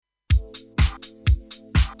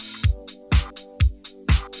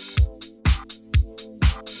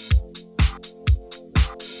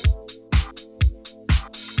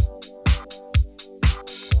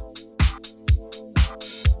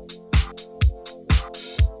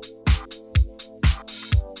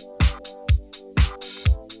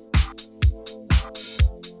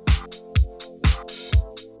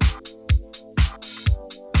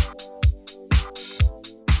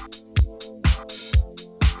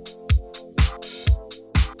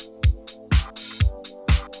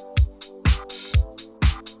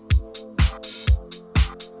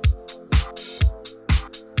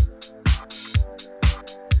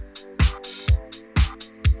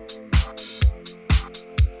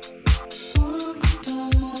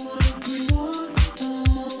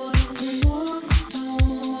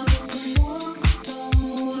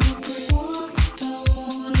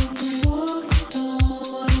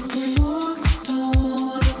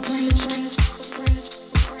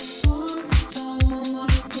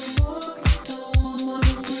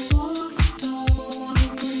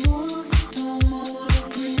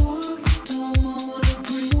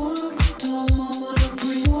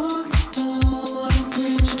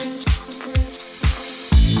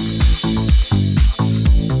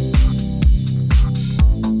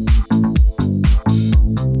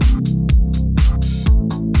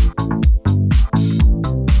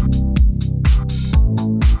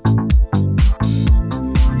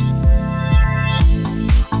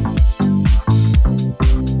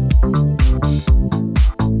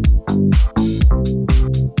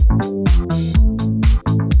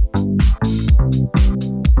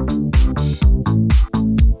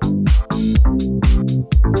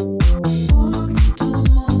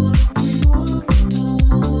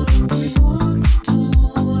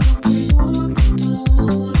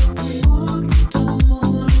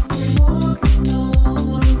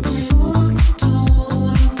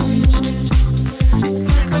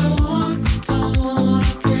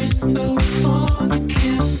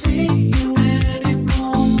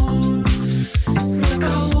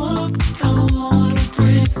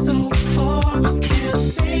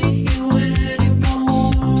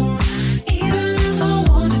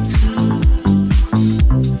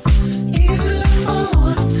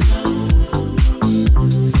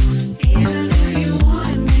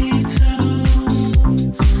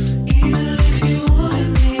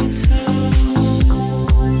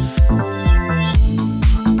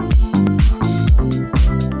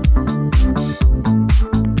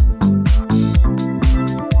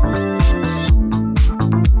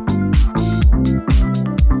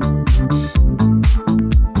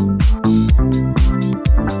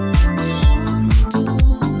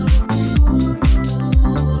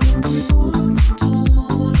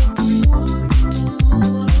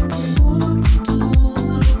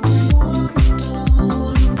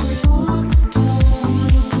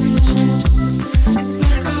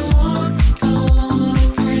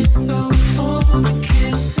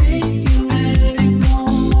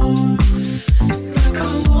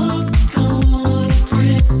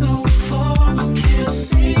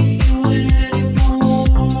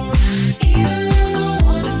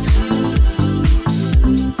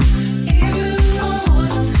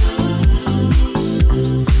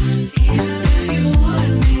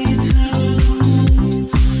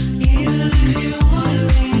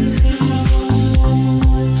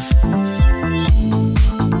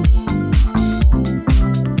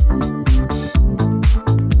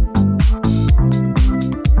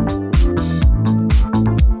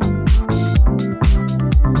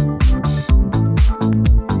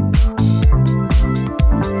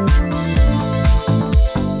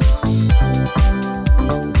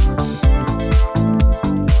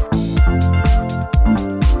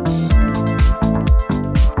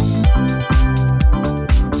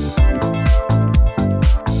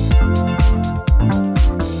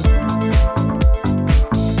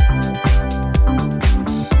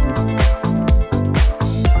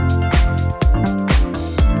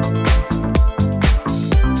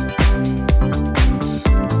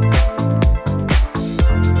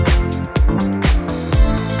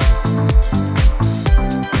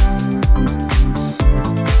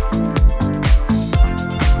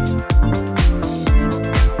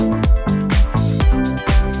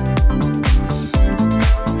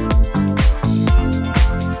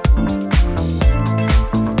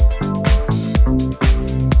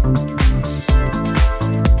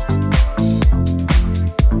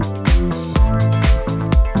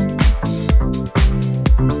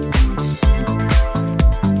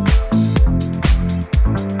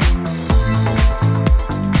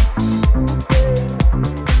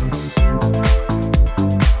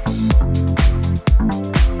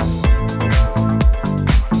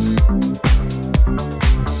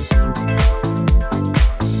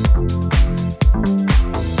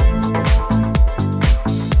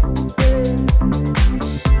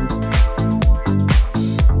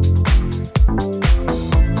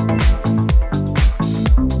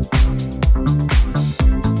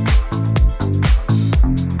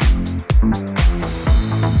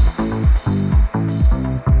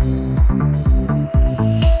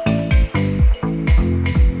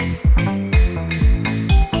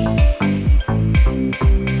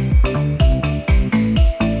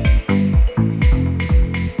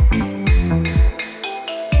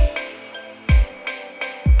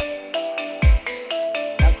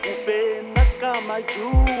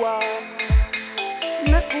wajua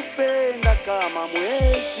nakupenda kama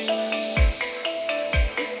mwezi,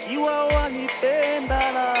 ikiwa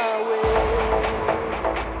wanipenda nawe.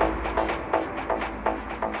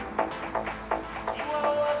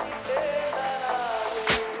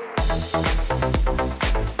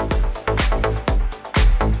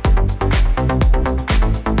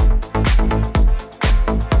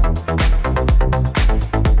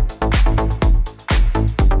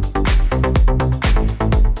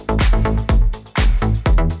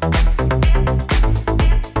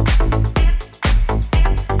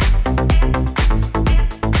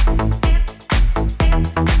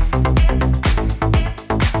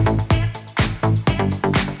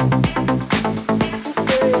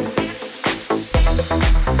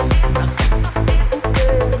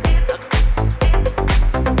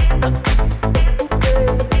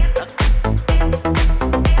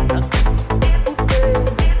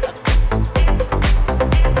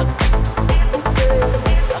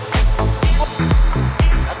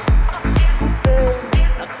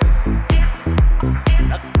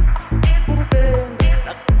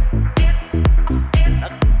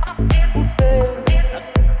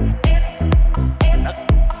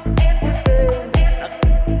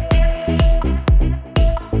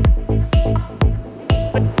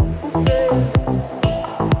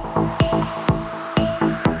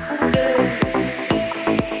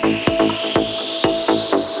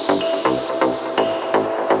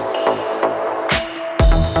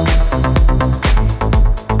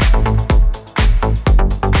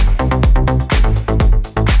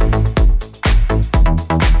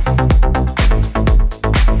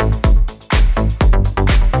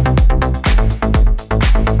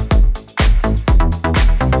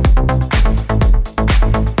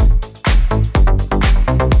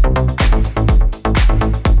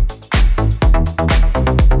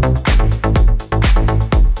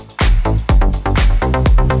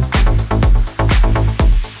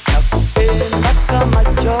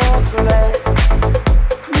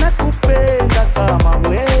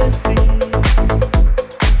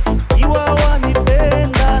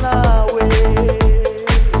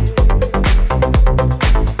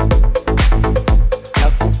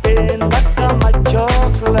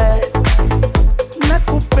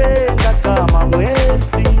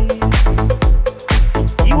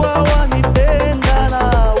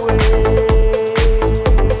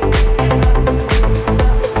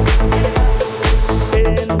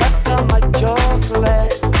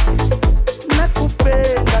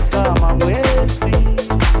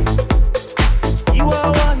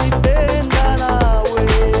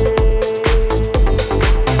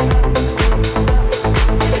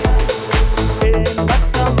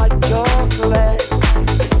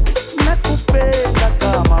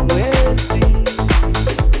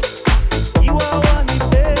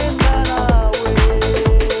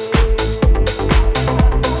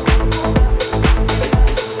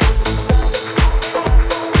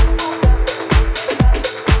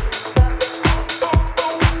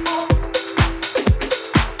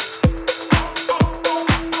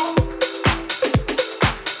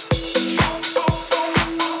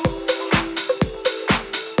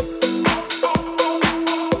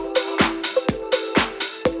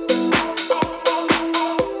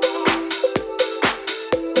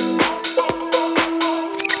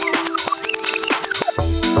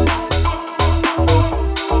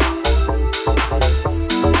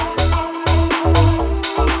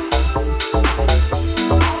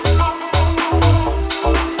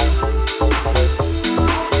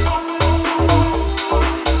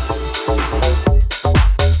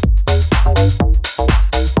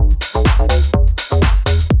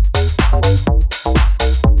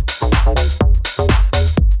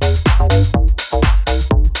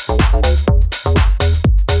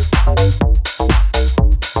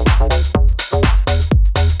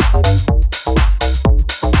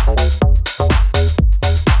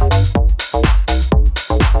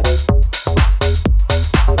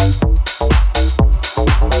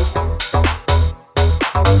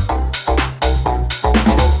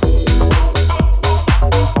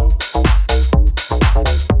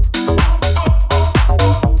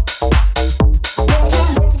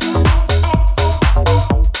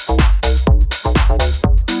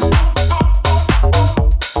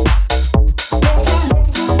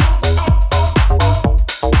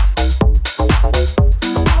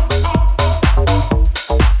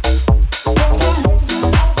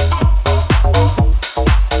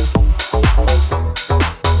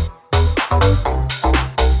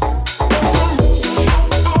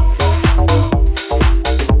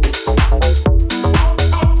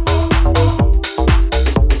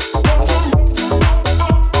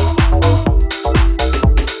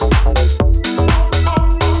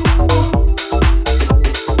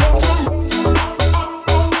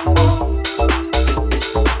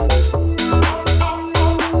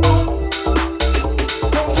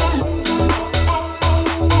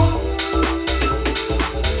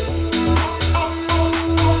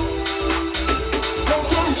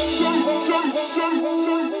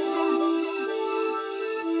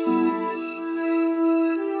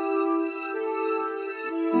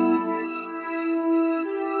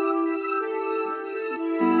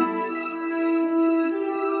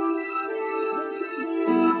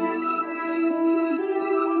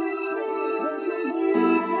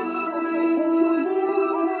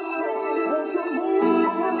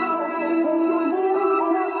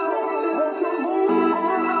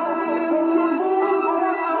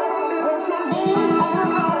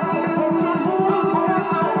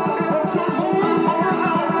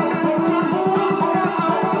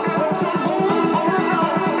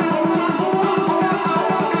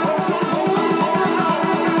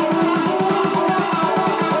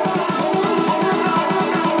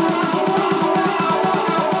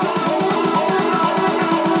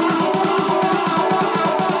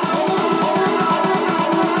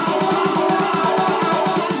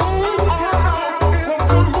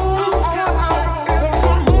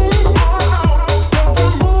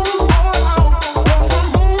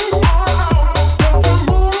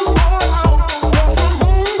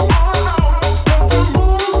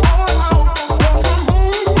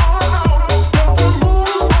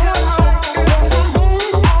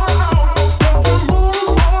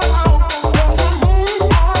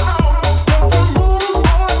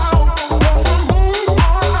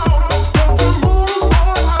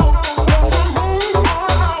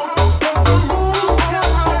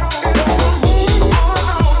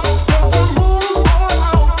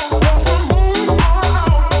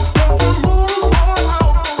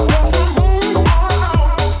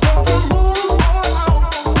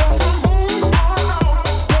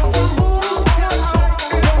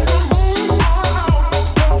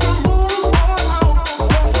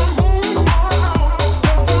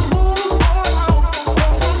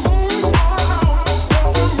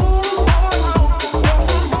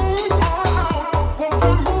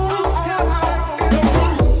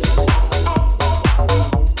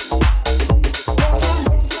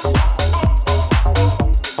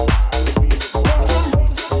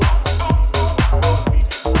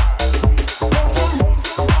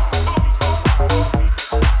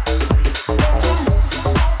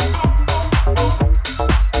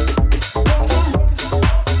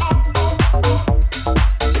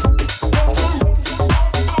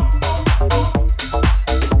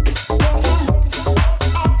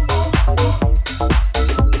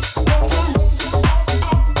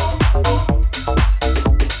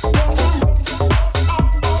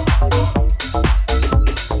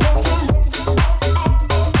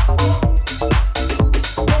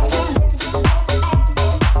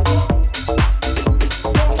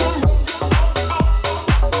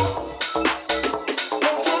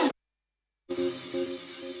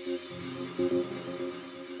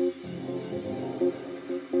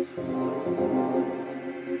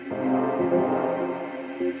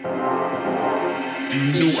 You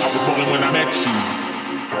knew I was rolling when I met you.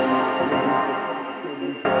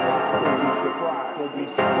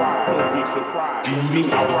 You knew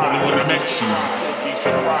I was rolling when I met you. Don't be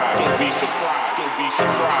surprised. Don't be surprised. Don't be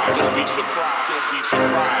surprised. Don't be surprised. Don't be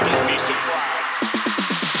surprised. Don't be surprised.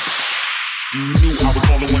 You knew I was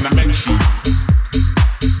rolling when I met you.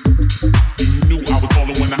 You knew I was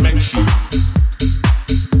rolling when I met you.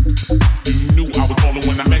 You knew I was rolling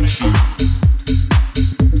when I met you.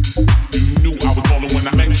 You knew I was rolling when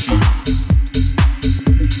I met you.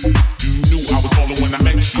 You knew I was rolling when I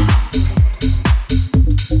met you.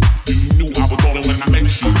 You knew I was rolling when I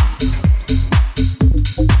met you.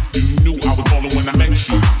 You knew I was rolling when I met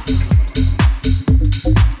you.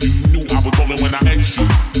 You knew I was rolling when I met you.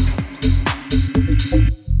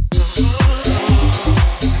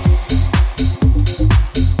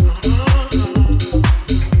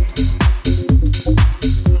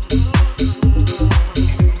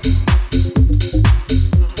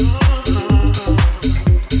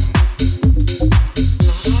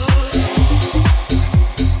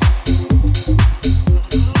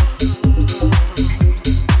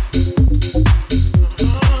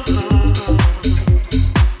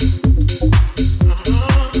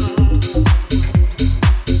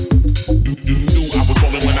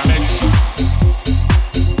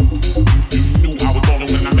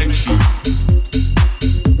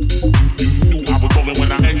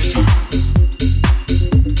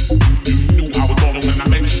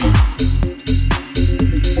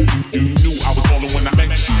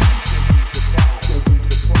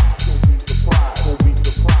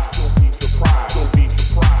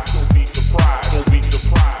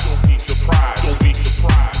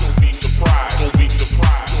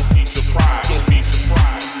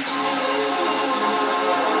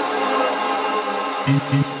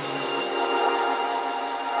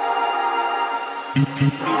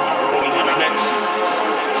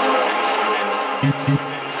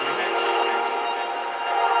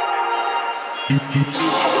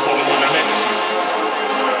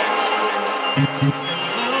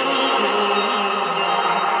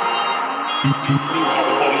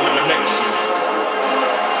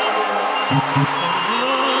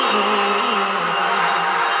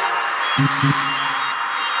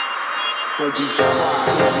 Don't be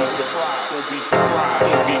surprised, don't be surprised, don't be surprised,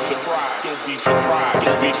 don't be surprised, don't be surprised,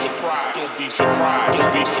 don't be surprised, don't be surprised,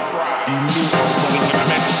 don't be surprised. You knew I was rolling when I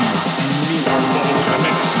met you. You knew I was rolling when I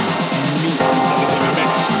met you. You knew I was rolling when I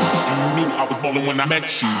met you. You knew I was rolling when I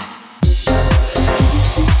met you.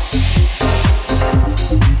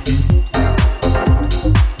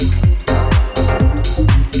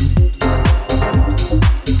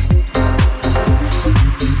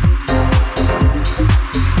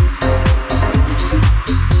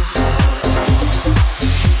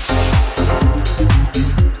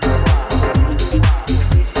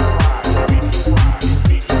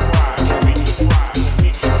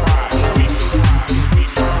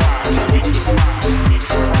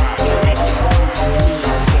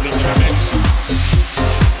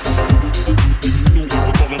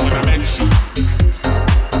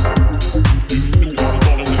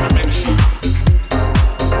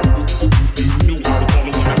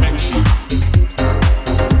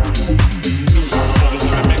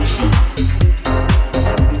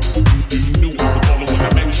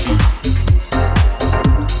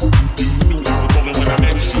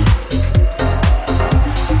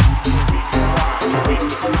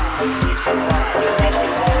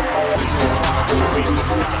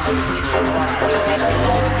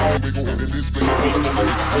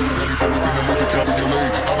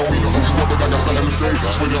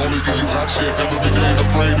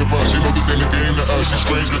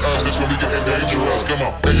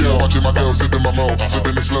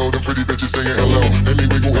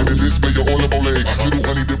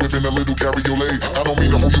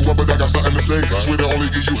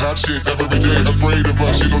 Shit every day, afraid of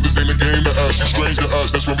us. You know this ain't a game to us. You strange to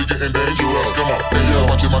us. That's when we getting dangerous. Come on, hey yo,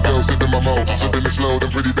 watching my girl sipping my mo, sipping it slow.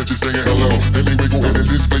 Them pretty bitches saying hello. Anyway, go ahead and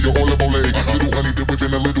display your all up Olay. Little honey dip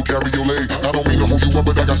whipping a little cabriolet. I don't mean to hold you up,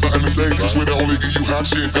 but I got something to say. I swear to only give you hot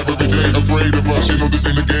shit every day, afraid of us. You know this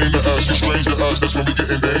ain't a game to us. You strange to us. That's when we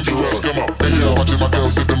getting dangerous. Come on, hey yo, watching my girl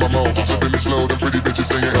sipping my mo, sipping it slow. Them pretty bitches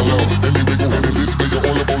saying hello. Anyway, go ahead and display your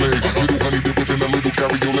all up Olay. Little honey dip whipping a little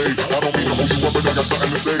cabriolet. I don't mean to hold you up, but I got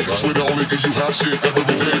something to say. I swear to only give you hot shit every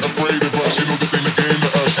day, afraid of us. You know this ain't a game to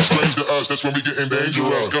us. You strange to us, that's when we getting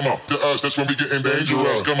dangerous. Come on, to us, that's when we getting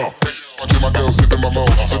dangerous. Come on. Watching my girl sipping my mo,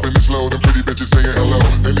 sipping it slow, them pretty bitches saying hello.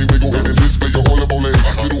 Then they wiggle in and display your olive oil.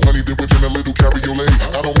 Little honey dip within a little cabriolet.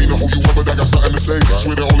 I don't mean to hold you up, but I got something to say.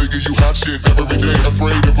 Swear to only give you hot shit every day.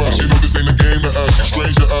 Afraid of us, you know this ain't a game to us. You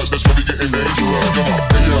strange to us, that's when we getting dangerous. Come on.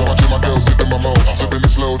 Hey yo, watching my girl sipping my mo, sipping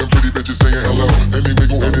it slow, them pretty bitches saying hello. Then they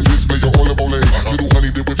wiggle in and display your olive oil. Little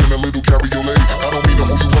honey dip within a little cabriolet. I don't mean to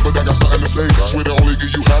hold you up, but I got something to say. Swear to only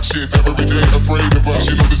give you hot shit every day. Afraid of us,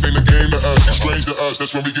 you know this ain't a game to us. You strange to us,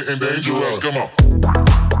 that's when we getting dangerous. Come on.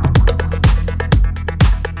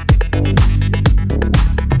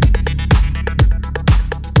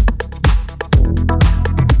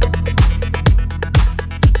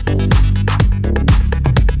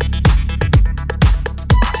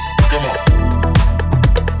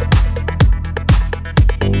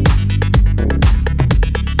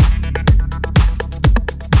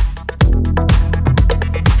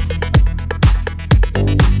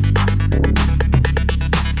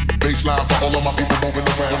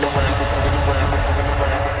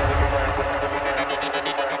 Baseline for all of my people moving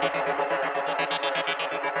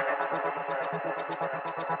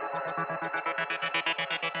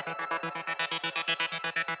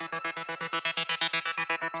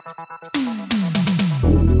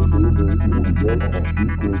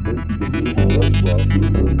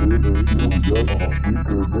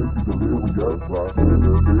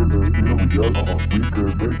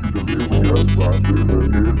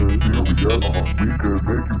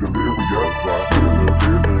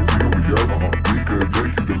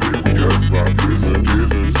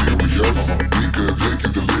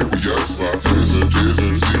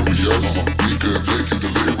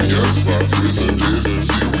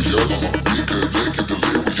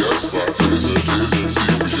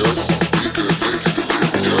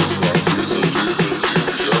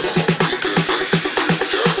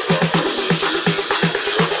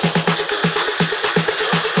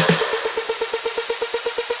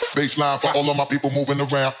Baseline for all of my people moving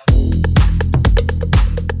around.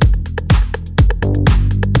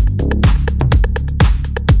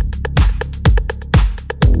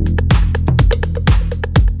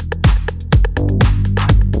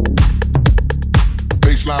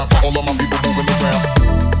 Baseline for all of my people moving around.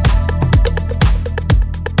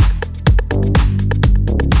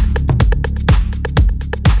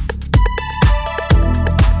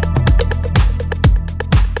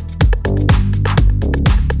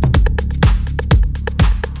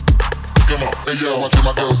 Hey yo, watching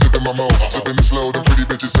my girl sipping my mo, sipping it slow, the pretty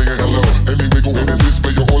bitches saying hello. Let me wiggle in and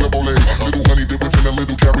display your olive oil. Little honey dip within a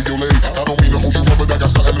little cabriolet. I don't mean to hold you up, but I got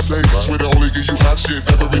something to say. Swear to only give you hot shit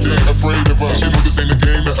every day. Afraid of us, you know this ain't a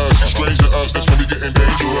game to us. You strange to us, that's when we getting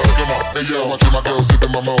dangerous. Come on. Hey yo, watching my girl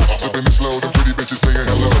sipping my mo, sipping it slow, the pretty bitches saying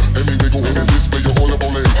hello. Let me wiggle in and display your olive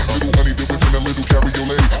oil. Little honey dip within a little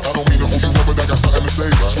cabriolet. I don't mean to hold you up, but I got something to say.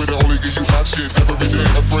 Swear to only give you hot shit every day.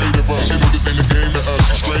 Afraid of us, you know this ain't a game to us.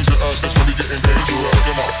 You strange to us, that's when we getting dangerous.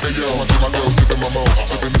 Come on. Hey yo, watching my girl sipping my mo,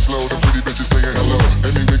 sipping it slow, the pretty bitches saying hello.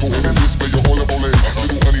 Let me wiggle in and display your olive oil.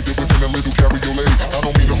 Little honey dip within a little cabriolet. I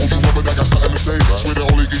don't mean to hold you up, but I got something to say. Swear to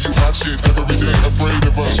only give you hot shit every day. Afraid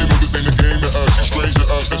of us, you know this ain't a game to us. You strange to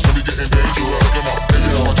us, that's when we getting dangerous. Come on. Hey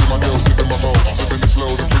yo, watching my girl sipping my mo, sipping it slow,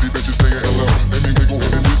 the pretty bitches saying hello. Let me wiggle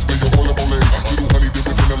in and display your olive oil. Little honey dip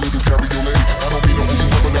within a little cabriolet. I don't mean to hold you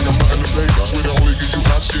up, but I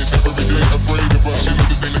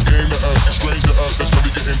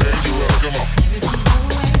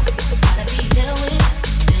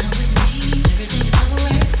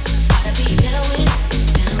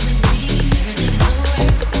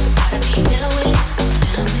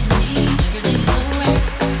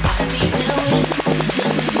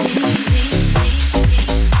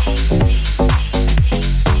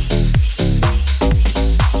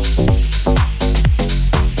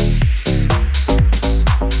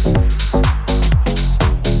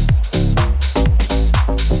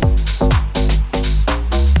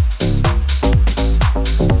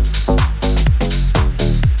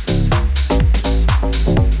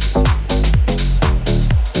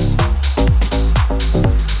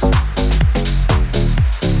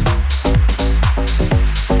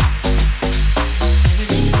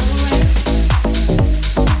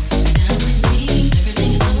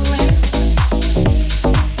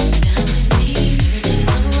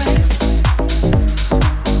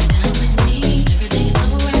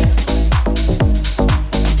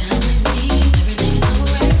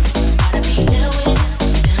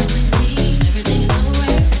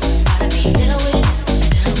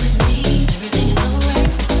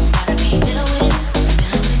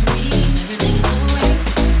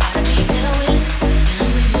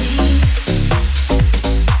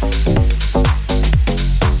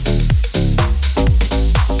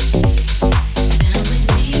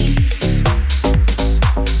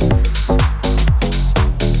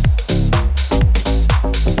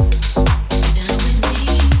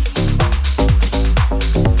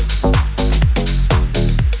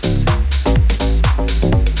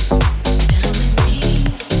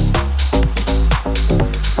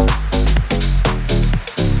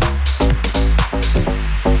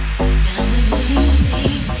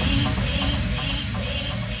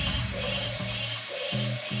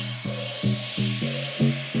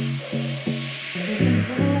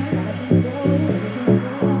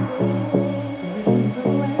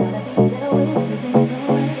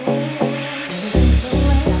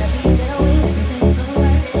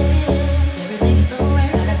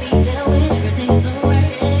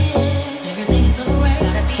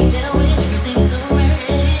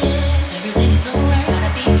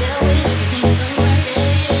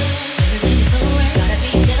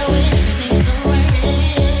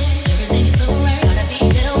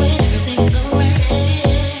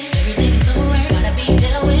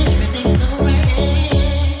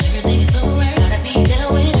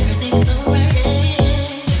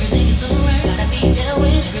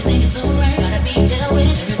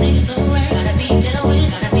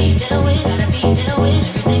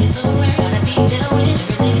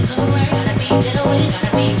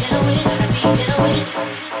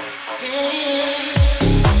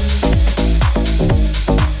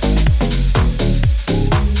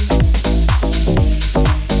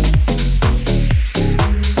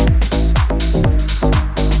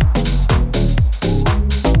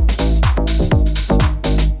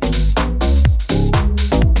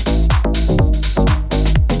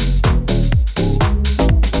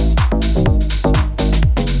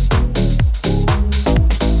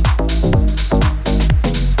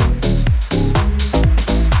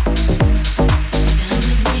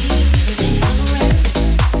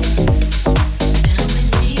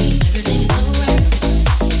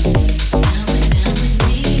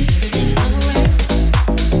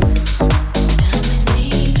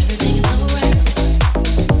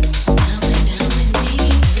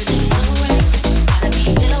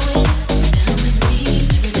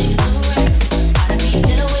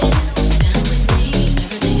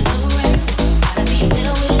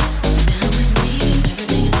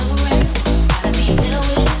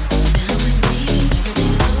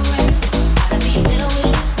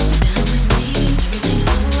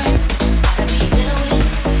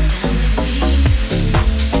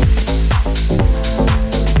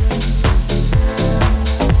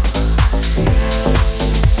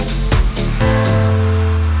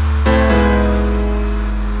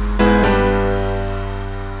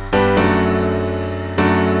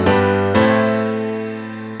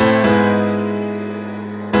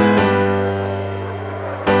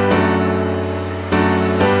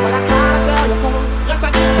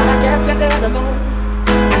to know.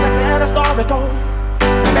 As I said, the story goes.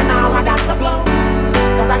 Maybe now I got the flow.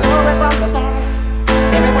 Cause I knew it from the start.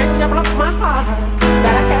 Baby, when you broke my heart,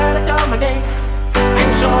 that I had to come again and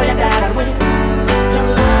show you that I'd win. You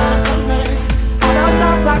lied to me. All those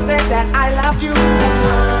times I said that I love you. You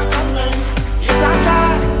lied to me. Yes, I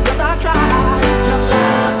tried. Yes, I tried. You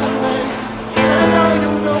lied to me. Even though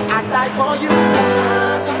you know I'd die for you. You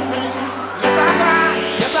lied to me. Yes, I cried.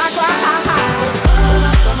 Yes, I cried. Turn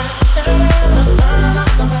up the man. Turn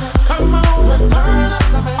up the man. Come on, return up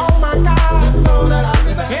the man. Oh my God, you know that I'll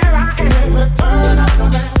be back. Here I am. Return up the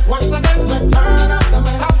man. Once again, return up the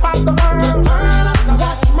man. Top of the world. Return up the man.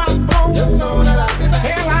 Watch my flow. You know that I'll be back.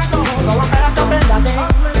 Here I go. So I'm back up in the day.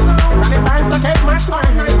 Running lines to take my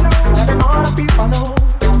swing. Letting all the people know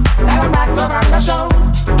that I'm back to run the show.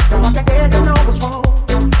 Cause what they did, you know was wrong.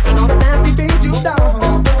 And all the nasty things you've done.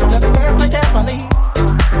 So let me listen carefully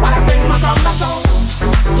while I sing my comeback song.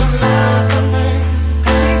 You lied to me.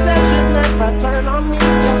 She said she'd never turn on me.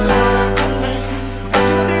 You lied to me. But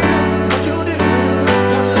you did, but you did.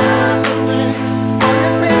 You lied to me. All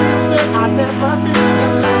this pain you said I'd never be. You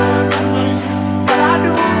lied to me. But I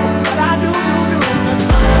do, do.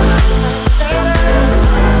 Turn up the man. Turn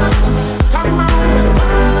up the man. Come on,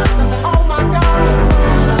 turn up the man. Oh my God,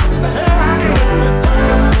 here I am.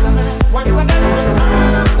 Turn up the man. Once again,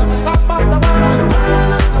 turn up the man. Top of the world,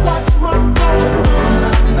 turn up the man. Watch my flow.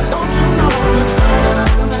 Don't you know? Turn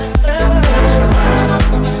up the man. Turn up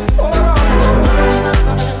the man. Hold on. Turn up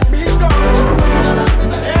the man. Be strong.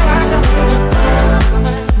 Here I go. Turn up the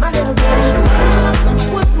man. My little baby. Turn up the man.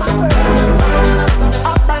 What's my way? Turn up the man.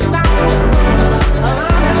 Up and down.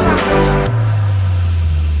 Around and around.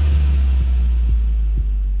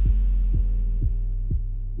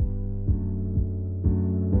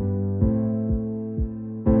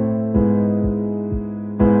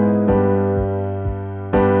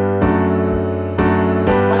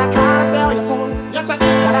 Well, I try to tell you so. Yes, I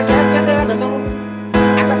did. But I guess you didn't know.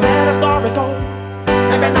 As I said, the story goes.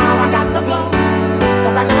 Maybe now I got the flow.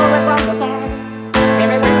 Cause I knew it from the start.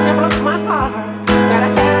 Baby, when you broke my heart, that I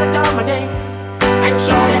had to come again and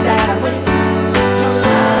show you that I'd win. You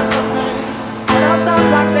lied to me. All those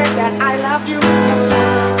times I said that I loved you. You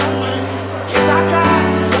lied to me. Yes, I tried.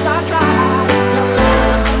 Yes, I tried. You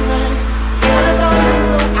lied to me. Even though you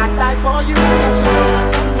knew I'd die for you. You lied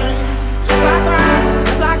to me. Yes, I cried.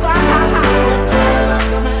 Yes, I cried. Turn up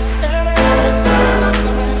the man. Turn up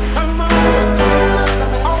the man. Come on, turn up the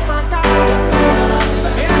man. Oh my God, you know that I'll be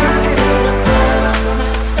back. Here I am. Turn up the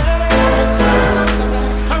man. Turn up the man.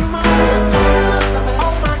 Come on, turn up the man.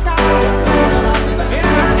 Oh my God, you know that I'll be back.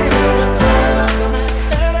 Here I am. Turn up the man.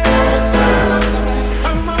 Turn up the man.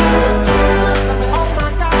 Come on, turn up the man. Oh my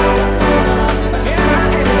God, you know that I'll be back. Here I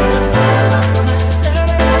am. Turn up the man.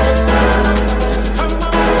 Turn up the man.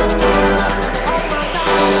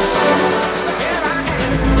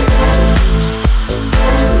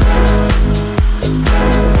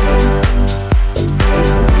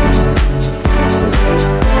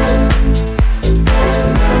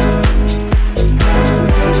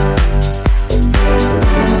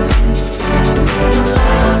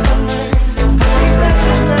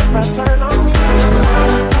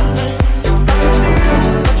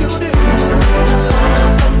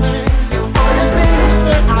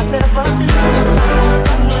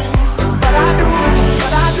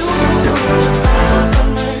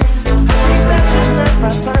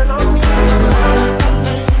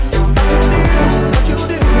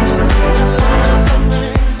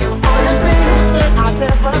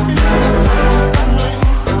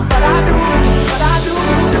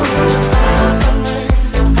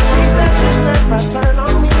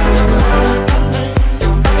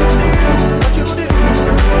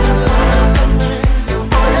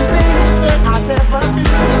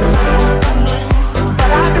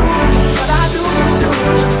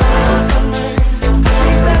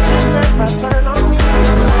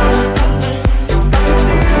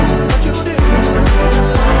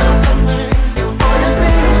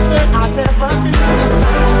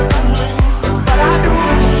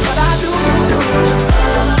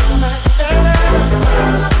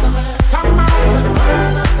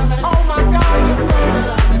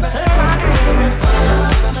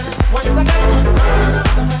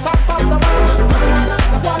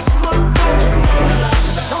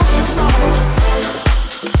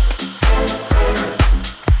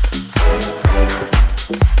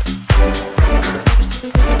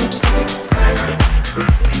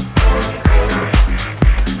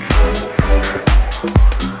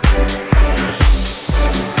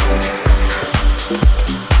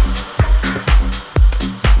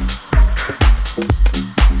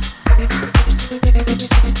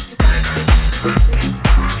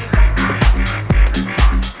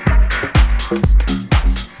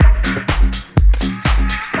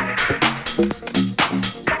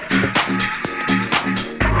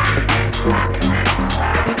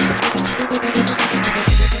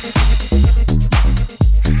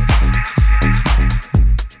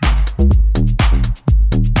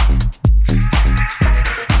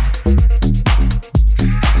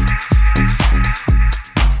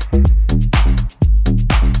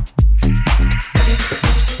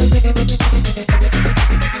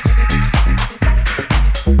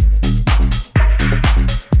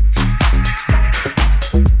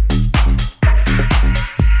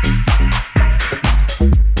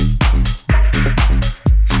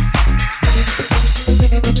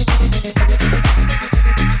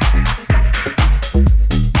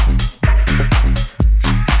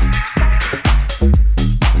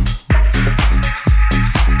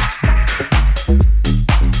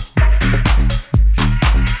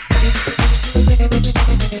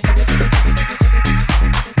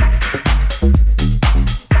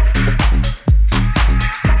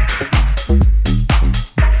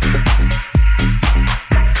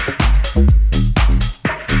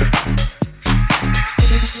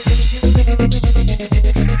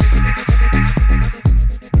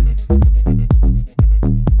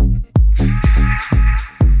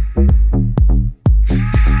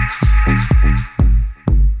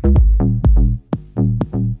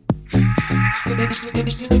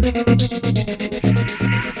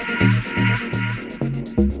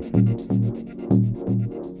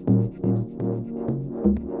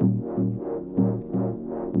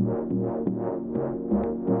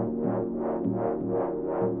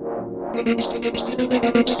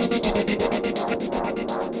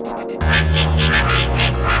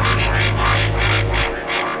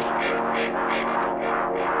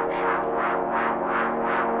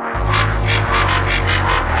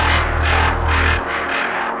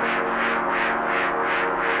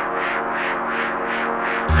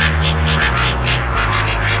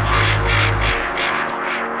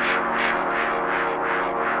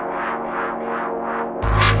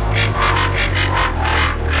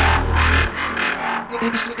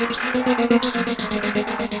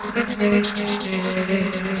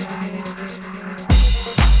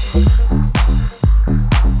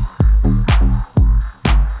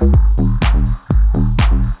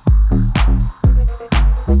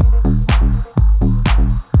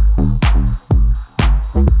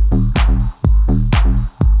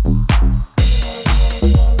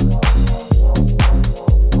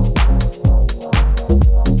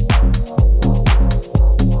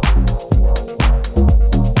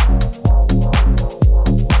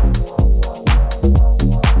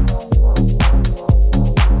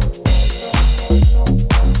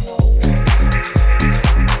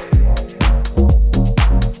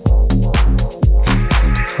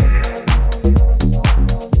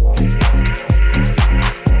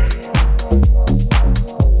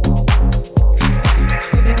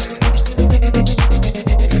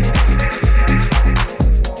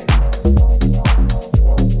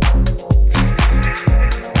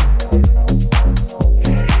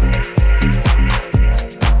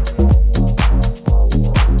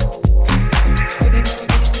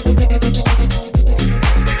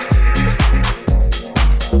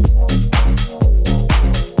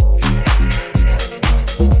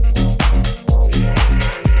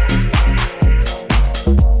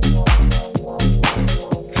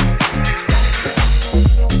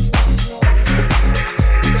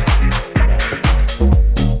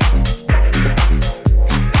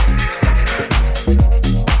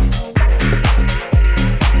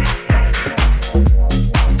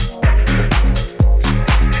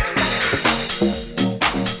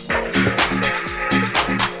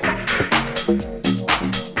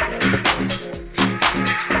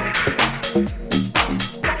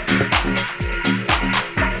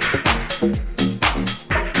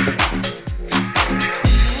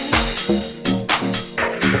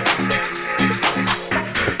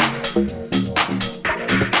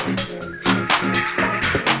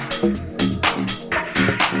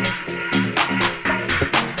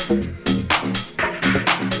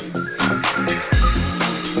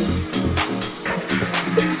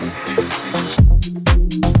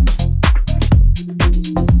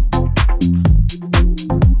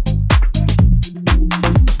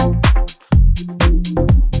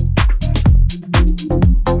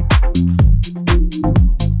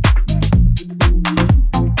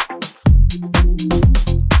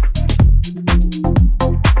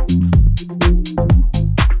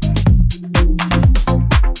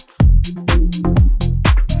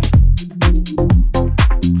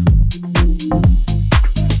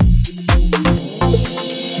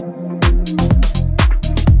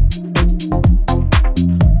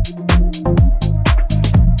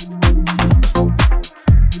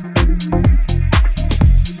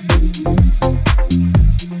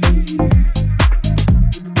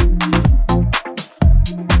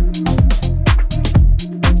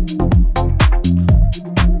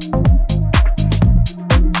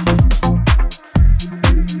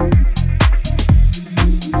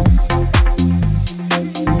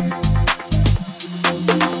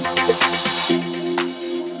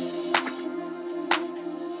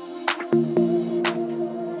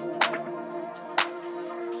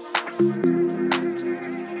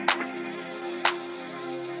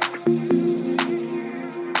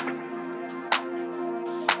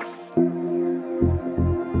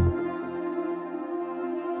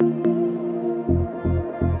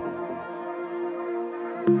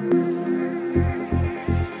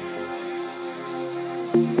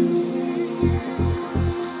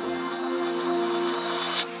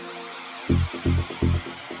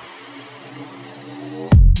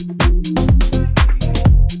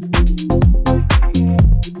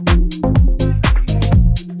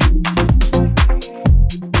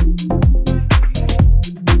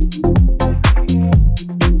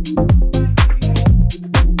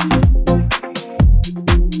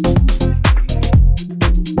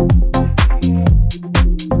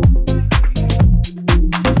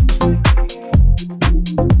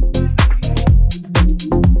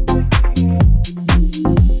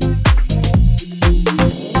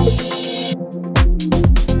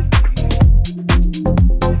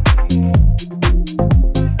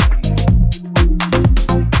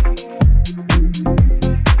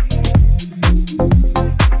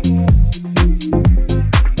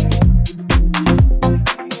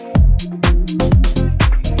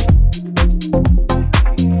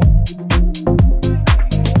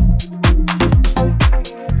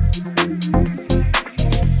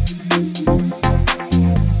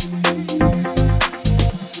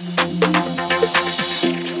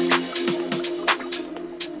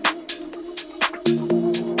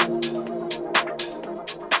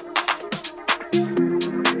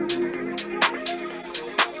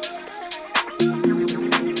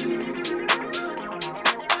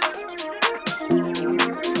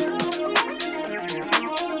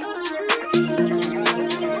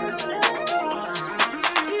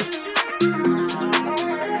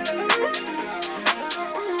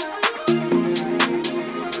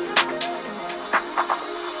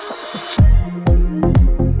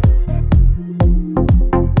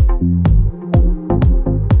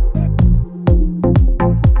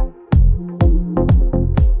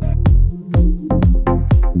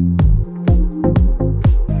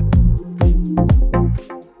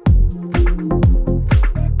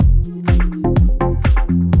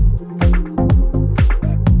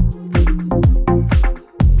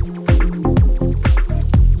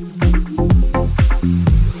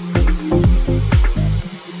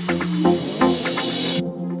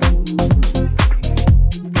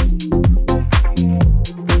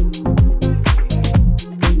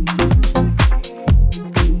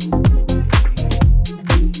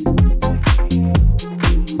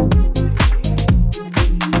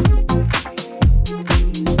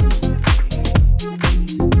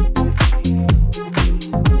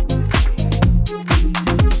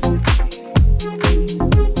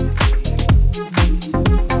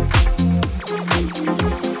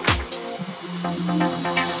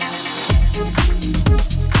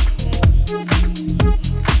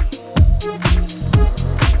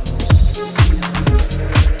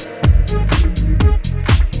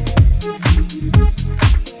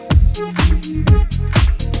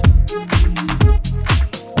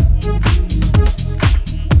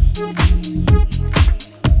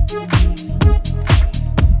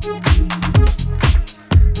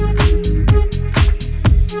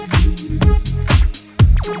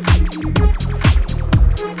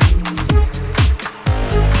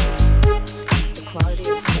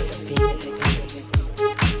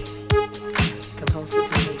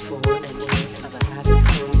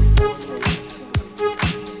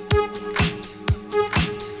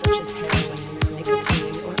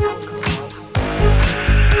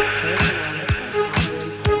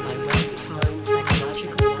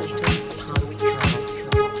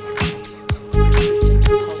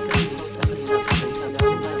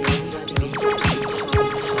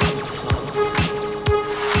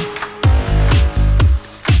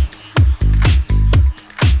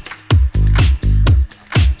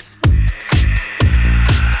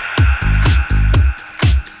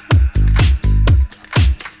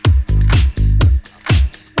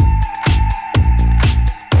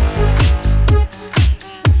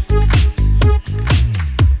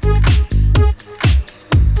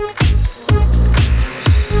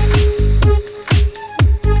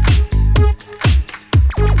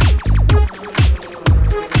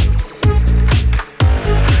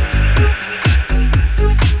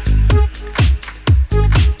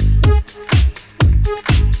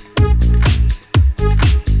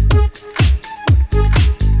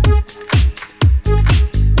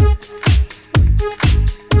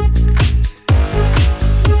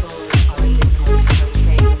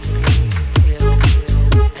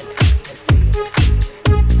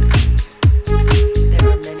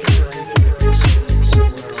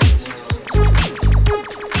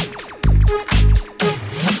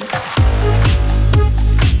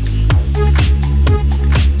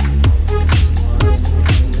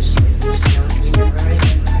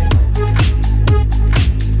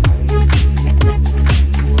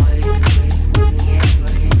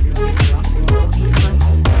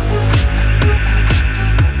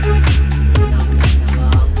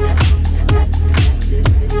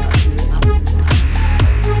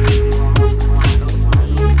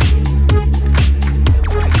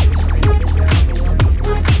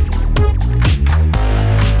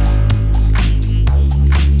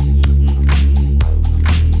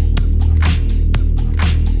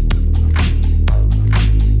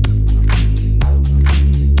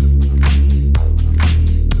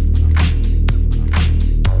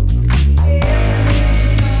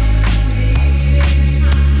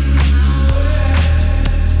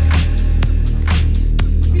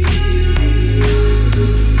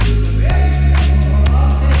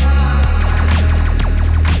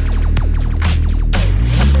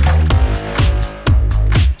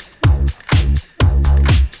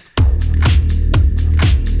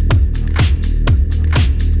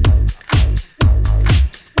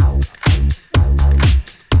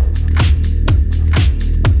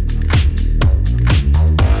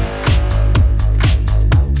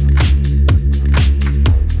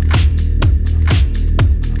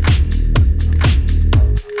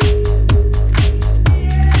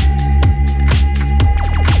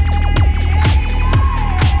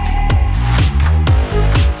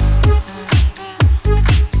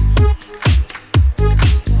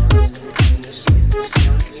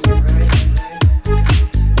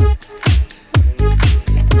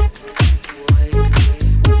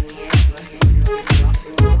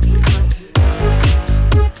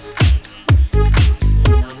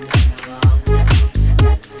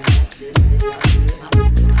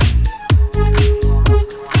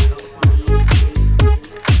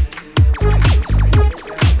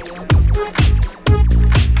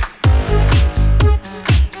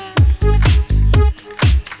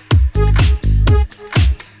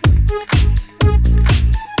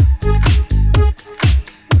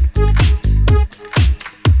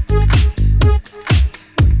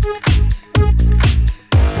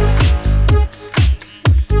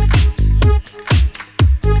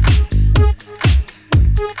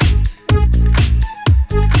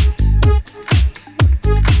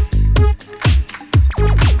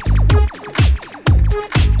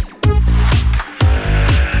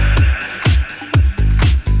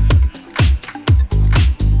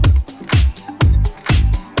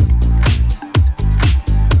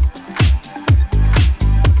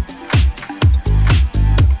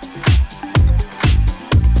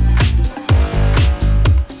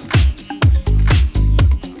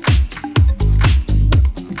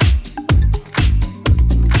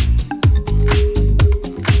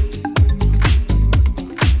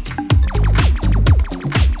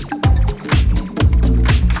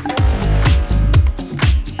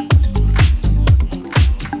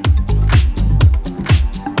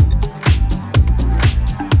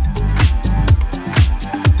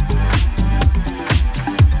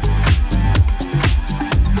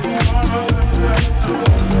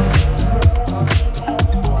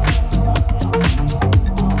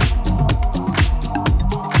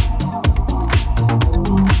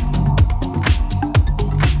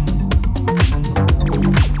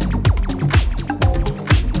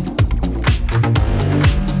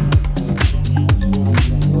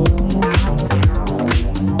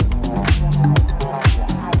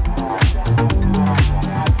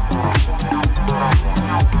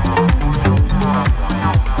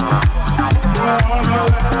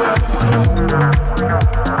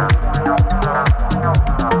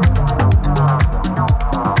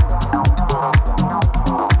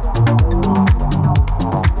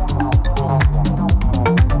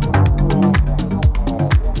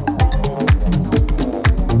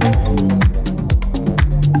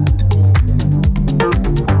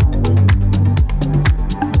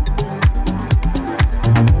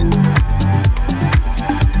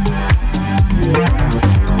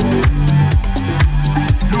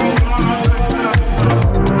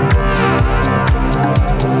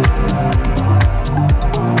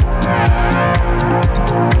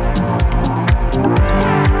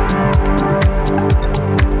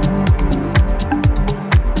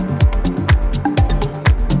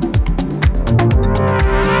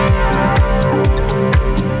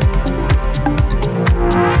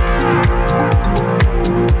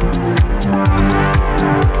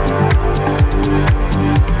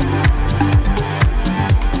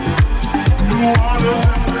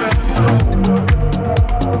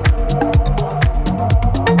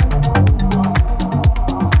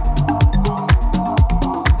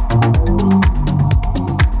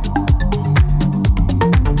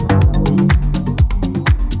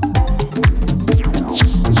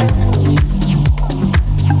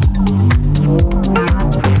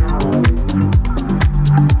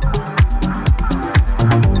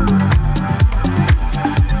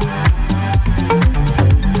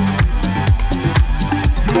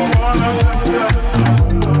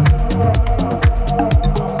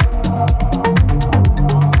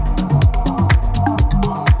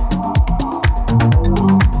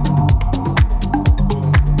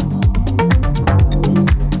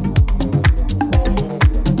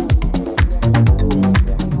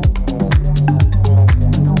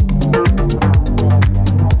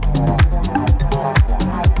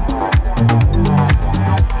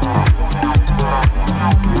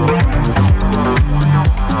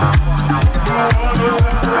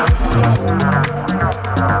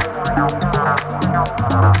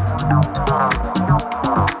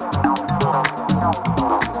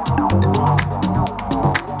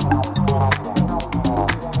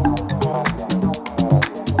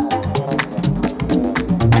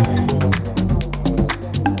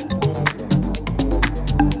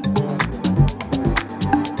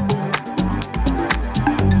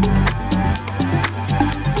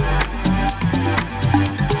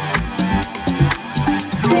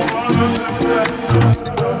 Wanna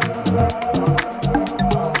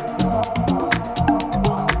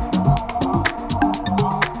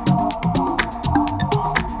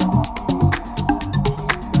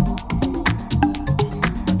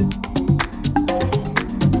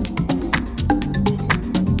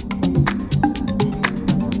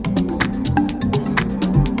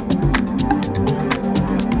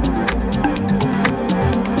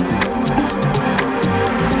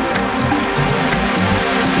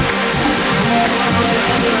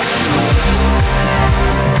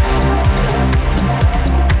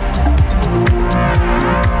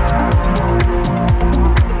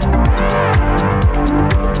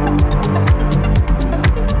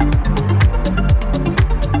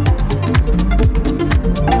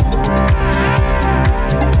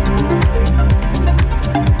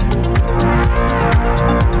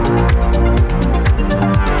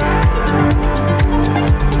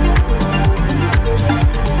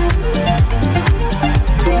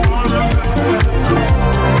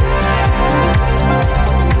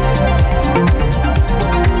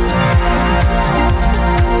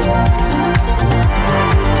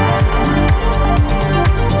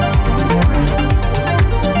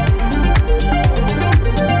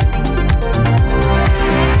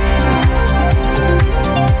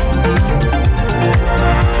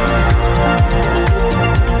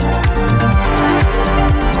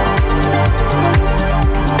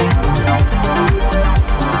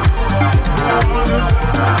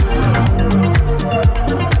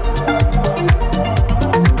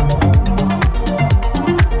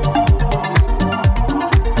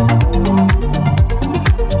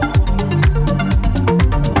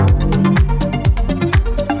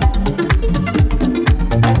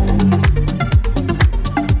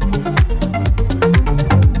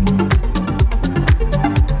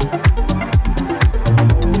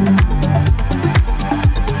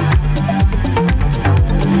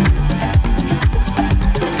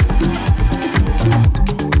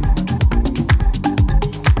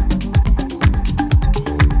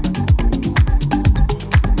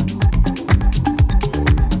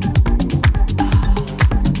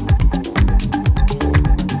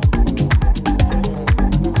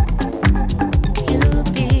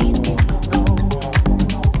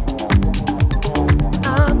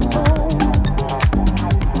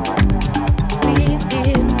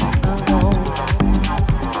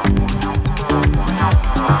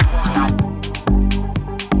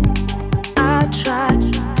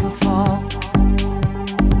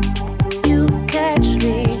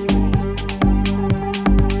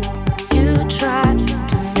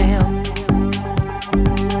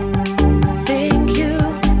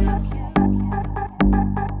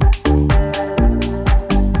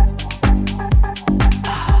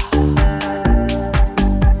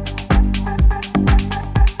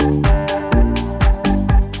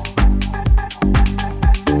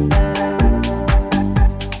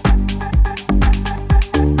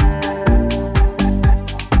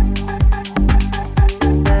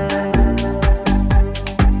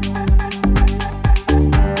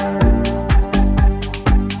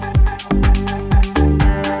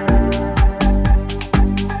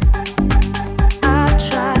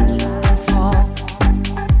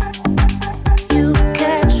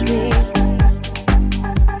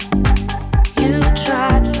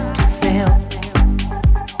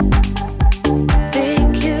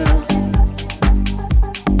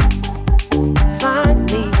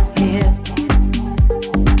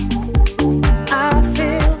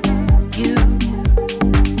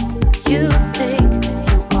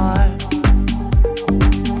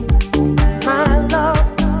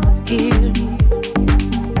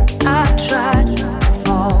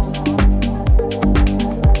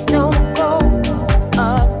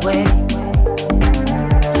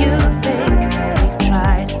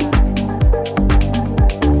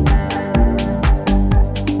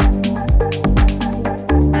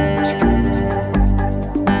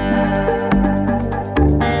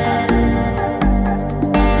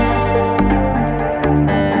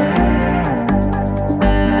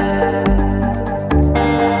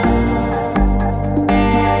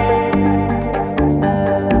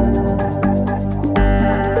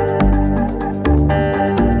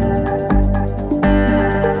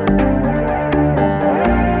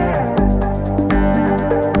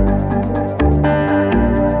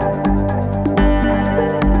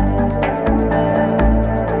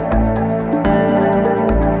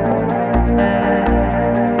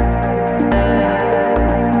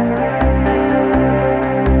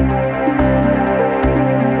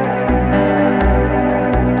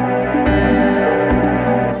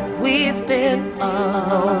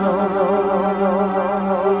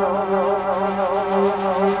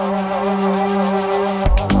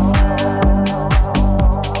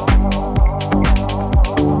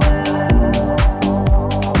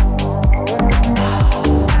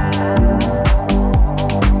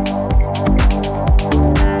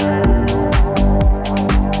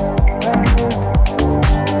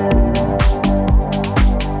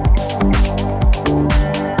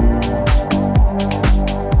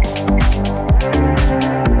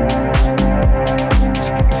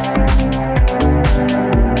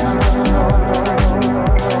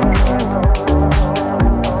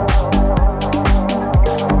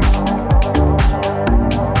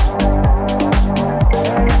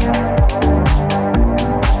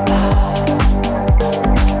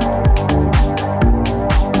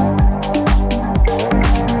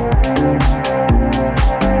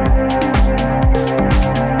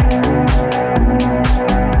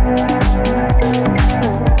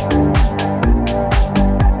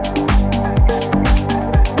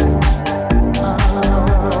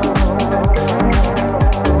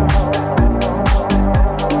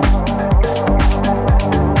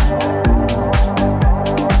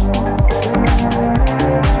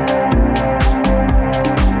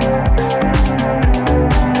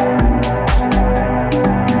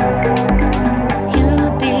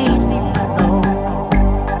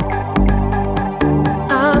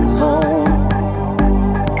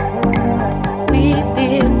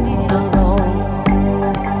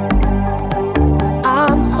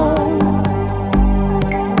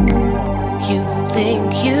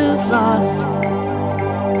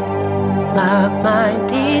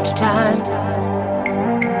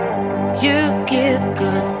give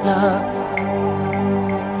good love,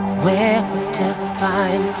 where to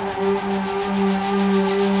find?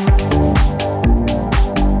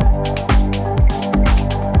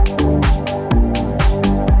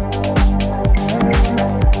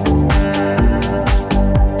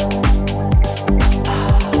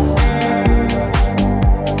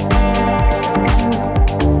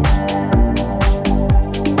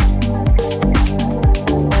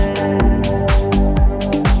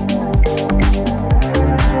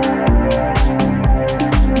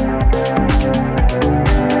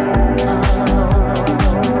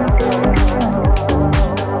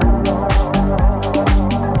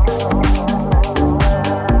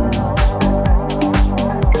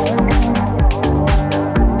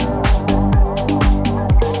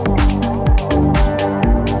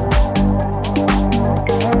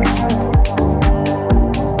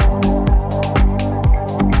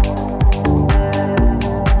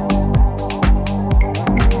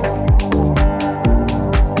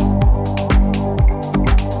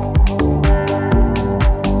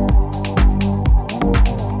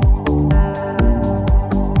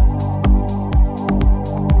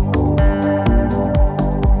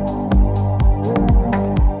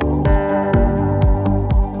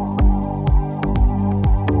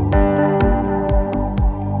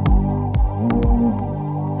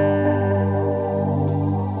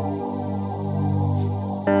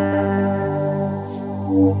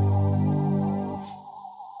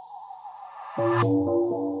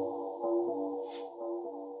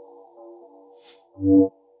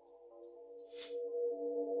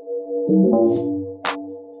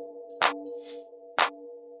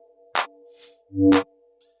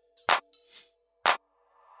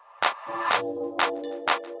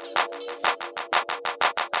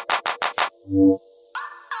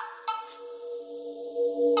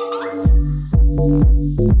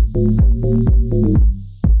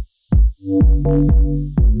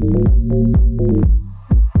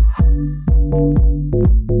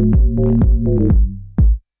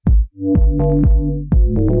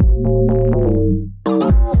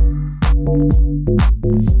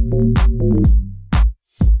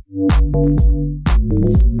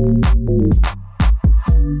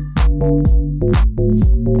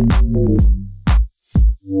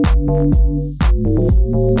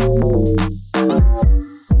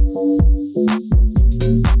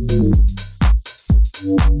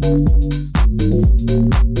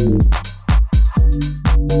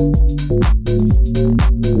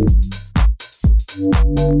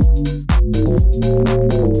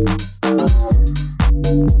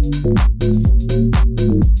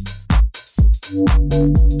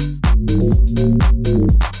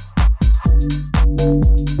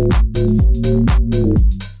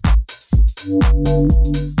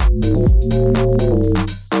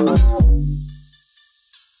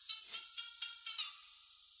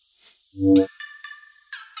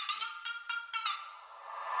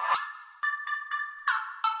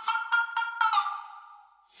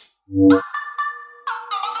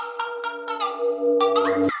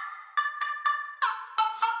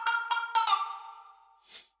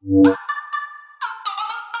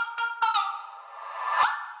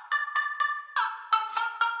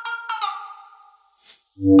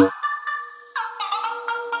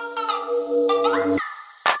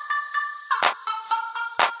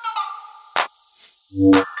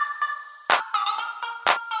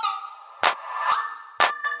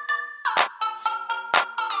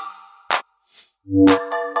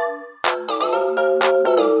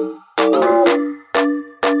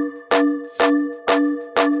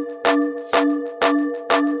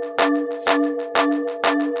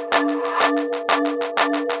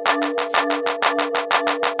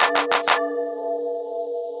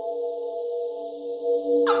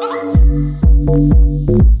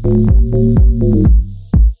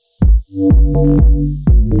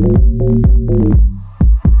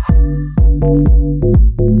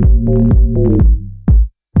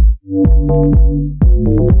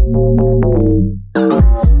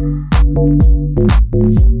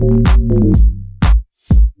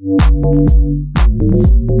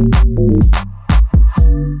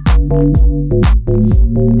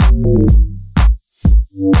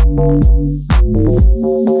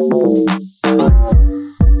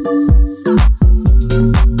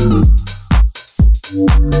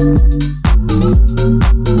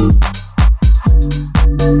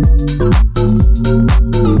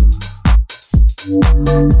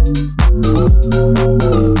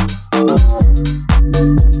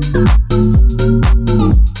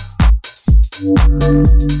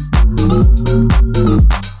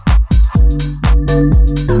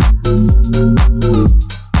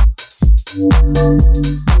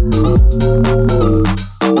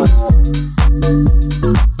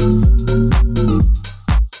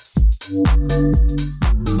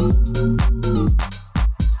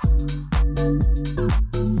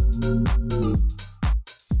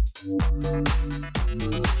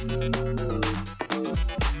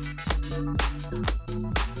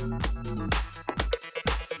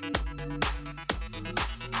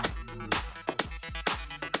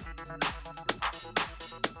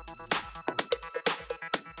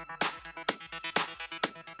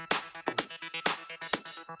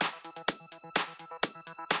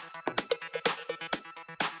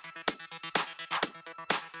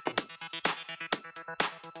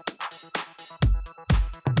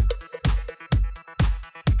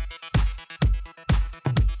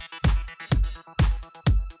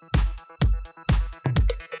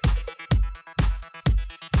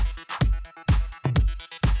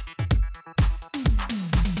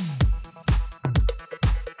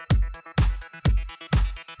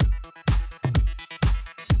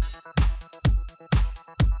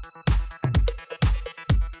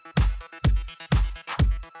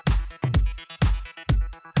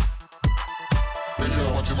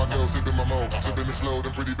 Watching my girl sipping my mo, sipping it slow,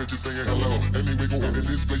 them pretty bitches saying hello. Anyway, go ahead and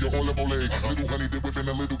display your olive olay. Little honey dip whipping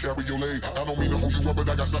a little cabriolet. I don't mean to hold you up, but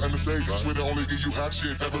I got something to say. Swear to only give you hot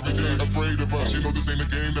shit every day. Afraid of us, you know this ain't a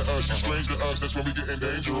game to us. You strange to us, that's when we getting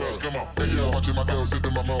dangerous. Come on, hey yo, watching my girl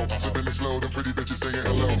sipping my mo, sipping it slow, them pretty bitches saying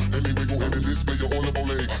hello. Anyway, go ahead and display your olive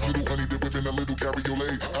olay. Little honey dip whipping a little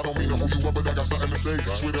cabriolet. I don't mean to hold you up, but I got something to say.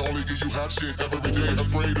 Swear to only give you hot shit every day.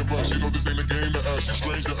 Afraid of us, you know this ain't a game to us. You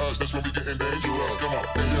strange to us, that's when we getting dangerous. Come on,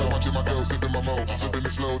 hey yo, watching my girl sipping my mo, sipping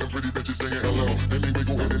it slow, them pretty bitches saying hello. Anyway,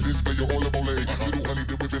 go ahead and display your olive olay. Little honey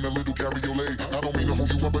dip whipping a little cabriolet. I don't mean to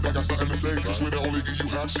hold you up, but I got something to say. Swear to only give you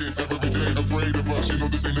hot shit every day. Afraid of us, you know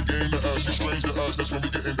this ain't a game to us. You strange to us, that's when we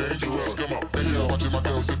getting dangerous. Come on, hey yo, watching my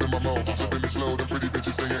girl sipping my mo, sipping it slow, them pretty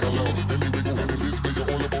bitches saying hello. Anyway, go ahead and display your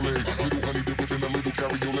olive olay. Little honey dip whipping a little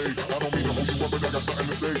cabriolet. I don't mean to hold you up, but I got something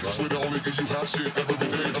to say. Swear to only give you hot shit every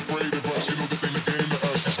day. Afraid of us, you know this ain't a game to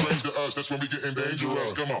us. You strange to us, that's when we getting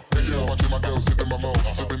dangerous. Come on, hey yo, watching my girl sipping my mo,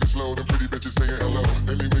 sipping it slow, them pretty bitches saying hello.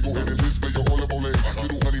 Anyway, go ahead and display your olive olay.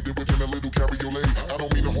 Little honey dip whipping a little cabriolet. I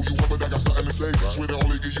don't mean to hold you up, but I got something to say. Swear to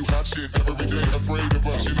only give you hot shit every day. Afraid of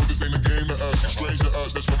us, you know this ain't a game to us. You strange to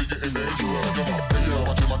us, that's when we getting dangerous. Come on, hey yo,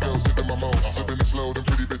 watching my girl sipping my mo, sipping it slow, them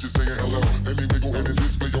pretty bitches saying hello. Anyway, go ahead and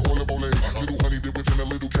display your olive olay. Little honey dip whipping a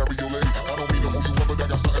little cabriolet. I don't mean to hold you up, but I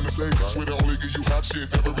got something to say. Swear to only give you hot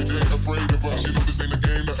shit every day. Afraid of us, you know this ain't a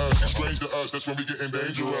game to us. You strange to us, that's when we getting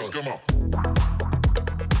dangerous. Come on.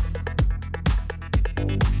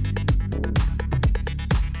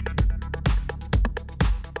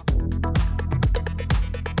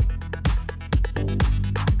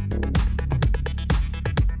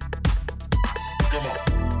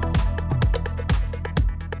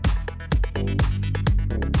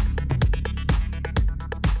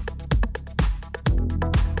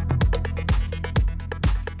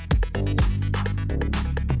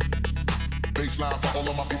 Baseline for all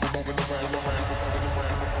of my people moving around.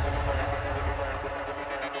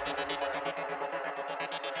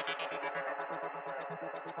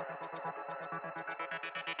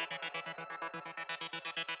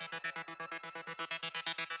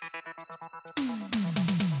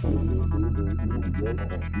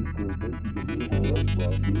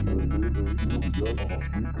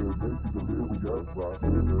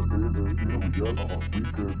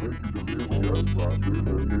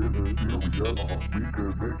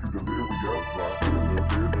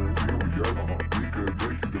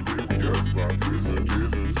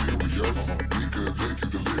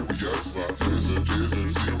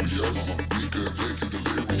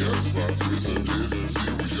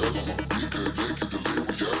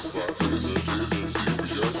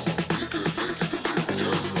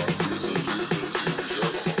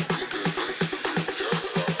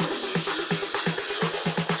 Baseline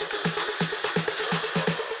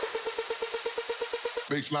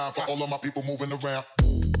for all of my people moving around.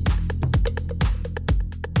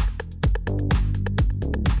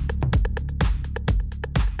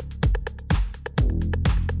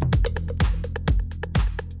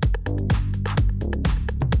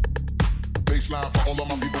 Baseline for all of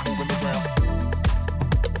my people moving around.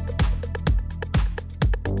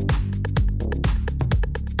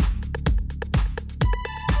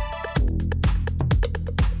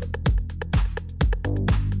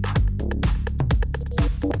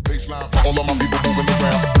 Baseline for all of my people moving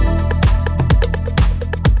around.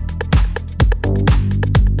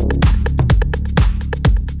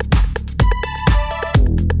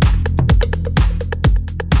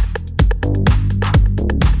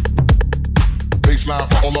 baseline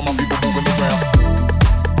for all of my people moving around.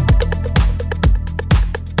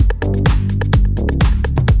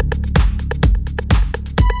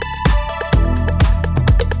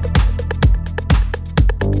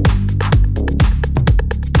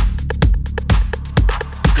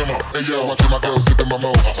 Hey yo, watching my girl sipping my mo,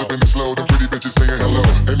 sipping it slow, them pretty bitches saying hello.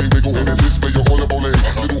 Let me wiggle in and display your olive ole.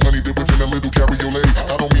 Little honey dip in a little cabriolet.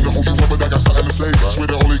 I don't mean to hold you up, but I got something to say. Swear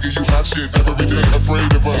to only give you hot shit every day. Afraid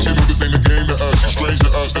of us, you know this ain't a game to us. Strange to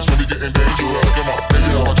us, that's when we getting dangerous. Come on, hey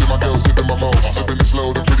yo, watching my girl sipping my mo, sipping it slow,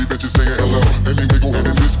 them pretty bitches saying hello. Let me wiggle in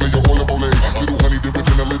and display your olive ole. Little honey dip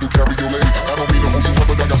in a little cabriolet. I don't mean to hold you up,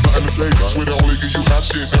 but I got something to say. Swear to only give you hot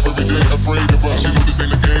shit every day. Afraid of us, you know this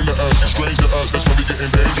ain't a game to us. Strange to us, that's when we getting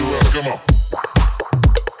dangerous. Come on.